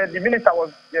what the minister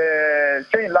was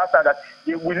saying last time, that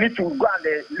we need to go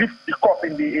and lift the cup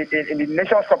in the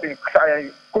Nations Cup in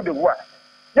Cote d'Ivoire.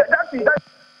 That's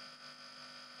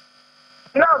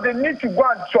now they need to go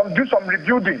and do some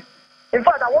rebuilding. In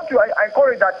fact, I want to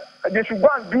encourage that they should go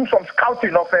and do some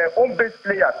scouting of home-based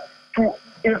players to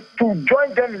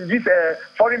join them in this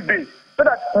foreign base, so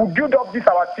that we build up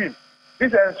our team.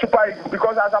 This Super Eagles,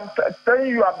 because as I'm telling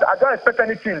you, I don't expect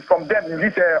anything from them in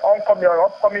this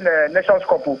upcoming Nations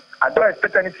Cup. I don't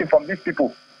expect anything from these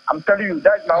people. I'm telling you,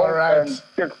 that's my own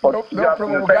take. No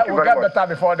problem. We'll get better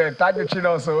before then. Thank you,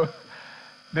 Chino. So,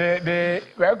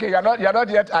 well, okay, you're not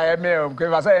yet IMF. Okay,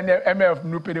 if I say MF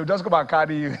Nupe, they'll just come and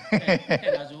carry you.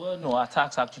 As you well know,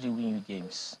 attacks actually win you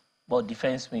games, but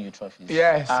defense win you trophies.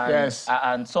 Yes.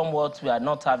 And somewhat, we are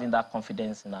not having that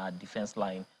confidence in our defense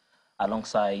line.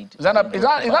 Alongside, is that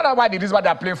why this is why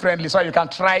they're playing friendly? So you can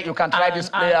try these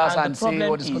players and see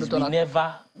what is going to turn out. We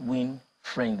never win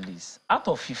friendlies. Out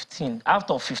of 15,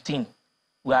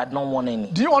 we had not won any.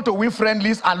 Do you want to win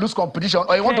friendlies and lose competition,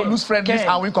 or you want to lose friendlies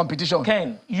and win competition?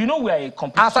 Ken, you know we are a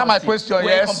competition. Answer my question.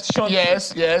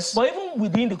 Yes. But even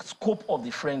within the scope of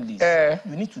the friendlies,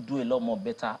 you need to do a lot more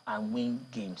better and win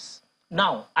games.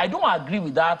 Now, I don't agree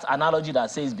with that analogy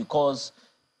that says because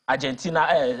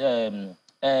Argentina.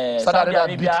 Saudi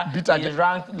Arabia is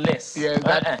ranked less.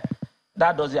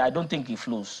 That does it. I don't think it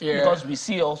flows. Because we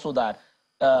see also that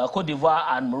Cote d'Ivoire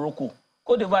and Morocco.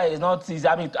 Cote d'Ivoire is not easy.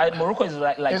 I mean, Morocco is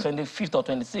like 25th or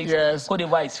 26th. Yes. Cote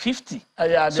d'Ivoire is 50.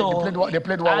 They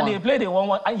played 1-1. And they played a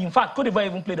 1-1. In fact, Cote d'Ivoire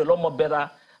even played a lot more better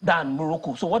than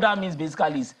Morocco. So what that means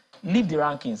basically is leave the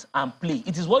rankings and play.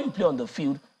 It is what you play on the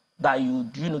field that you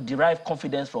derive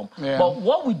confidence from. But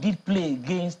what we did play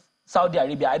against Saudi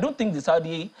Arabia, I don't think the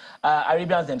Saudi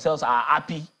Arabians themselves are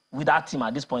happy with that team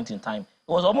at this point in time.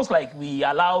 It was almost like we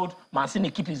allowed Mancini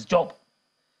keep his job.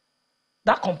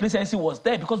 That complacency was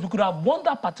there because we could have won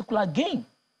that particular game.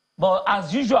 But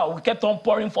as usual, we kept on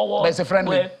pouring forward. But it's a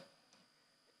friendly.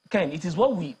 Ken, it is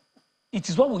what we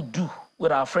do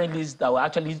with our friendlies that will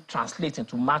actually translate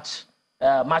into match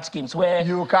games where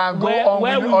you can go on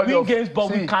where we win games,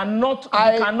 but we cannot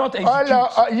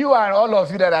execute. You and all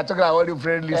of you that are talking about all the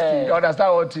friendlies, you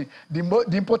understand what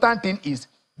the important thing is.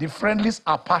 The friendlies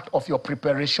are part of your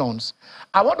preparations.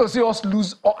 I want to see us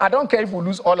lose. I don't care if we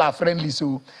lose all our friendlies,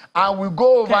 and we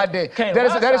go over there.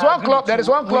 There is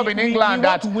one club in England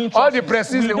that all the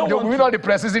preseason they will win all the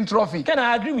preseason trophy. Can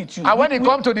I agree with you? And when it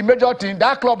comes to the major team,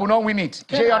 that club will not win it.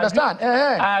 Do you understand?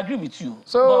 I agree with you.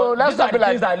 So let's not be like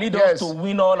things that lead us to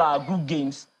win all our group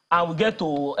games, and we get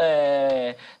to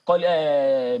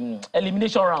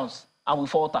elimination rounds, and we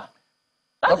falter.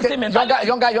 That's okay,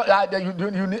 younger, you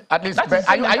at least.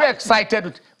 Are you excited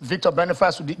with Victor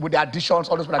Boniface with the additions,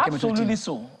 all those that came into the team? Absolutely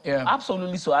so. Yeah.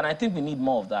 Absolutely so. And I think we need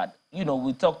more of that. You know,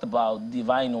 we talked about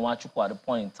Divine Nwachukwu at the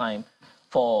point in time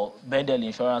for Bendel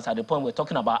Insurance. At the point we're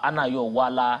talking about Anayo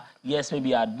Wala. Yes,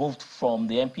 maybe had moved from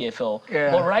the MPFL. Yeah.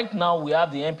 But right now we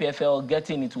have the MPFL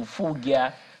getting into full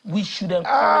gear. we should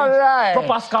encourage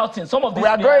proper scouting. Some of these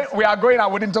we are going,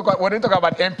 and we didn't talk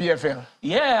about MPFL.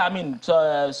 Yeah, I mean,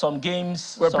 some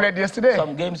games were played yesterday.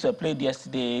 Some games were played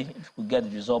yesterday. If we get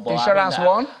the result, but Insurance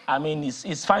won. I mean,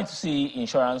 it's fine to see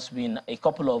Insurance win a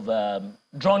couple of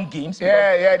drawn games.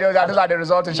 Yeah, those are the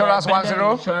results. Insurance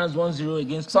 1-0. Insurance 1-0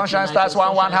 against Sunshine Stars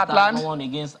 1-1 Heartland. 1-1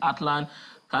 against Heartland.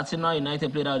 Katsina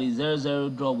United played out a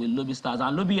 0-0 draw with Lobby Stars,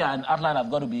 and Lobby and Heartland have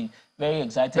got to be very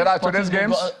excited. There are today's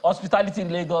games. Hospitality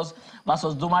Lagos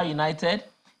versus Doma United.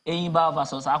 Enyimba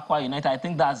versus Aqua United. I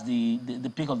think that's the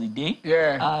pick of the day.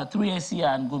 Yeah. 3SC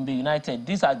and Gombe United.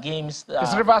 These are games.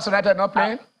 Is Rivers United not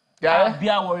playing?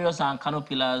 Bia Warriors and Kano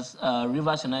Pillars.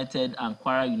 Rivers United and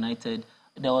Kwara United.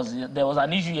 There was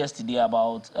an issue yesterday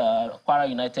about Kwara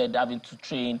United having to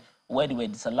train where they were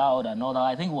disallowed and all that.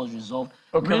 I think it was resolved.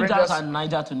 Okay, Rangers and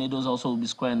Niger Tornadoes also will be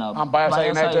squaring up. And Bayelsa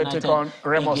United take on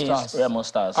Remo Stars. Remo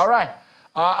Stars. All right.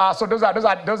 So those are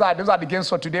the games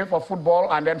for today for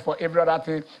football, and then for every other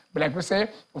thing. But like we say,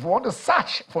 if we want to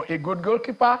search for a good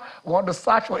goalkeeper, we want to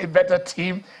search for a better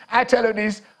team. I tell you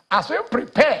this, as we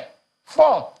prepare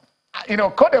for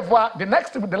Cote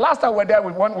d'Ivoire, the last time we were there,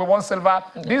 we won silver.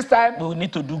 This time we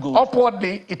need to do gold.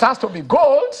 Upwardly, it has to be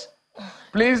gold.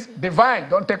 Please, Divine,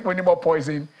 don't take any more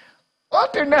poison.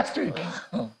 Until next week,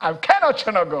 I'm Ken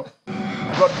Ochonogo.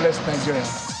 God bless Nigeria.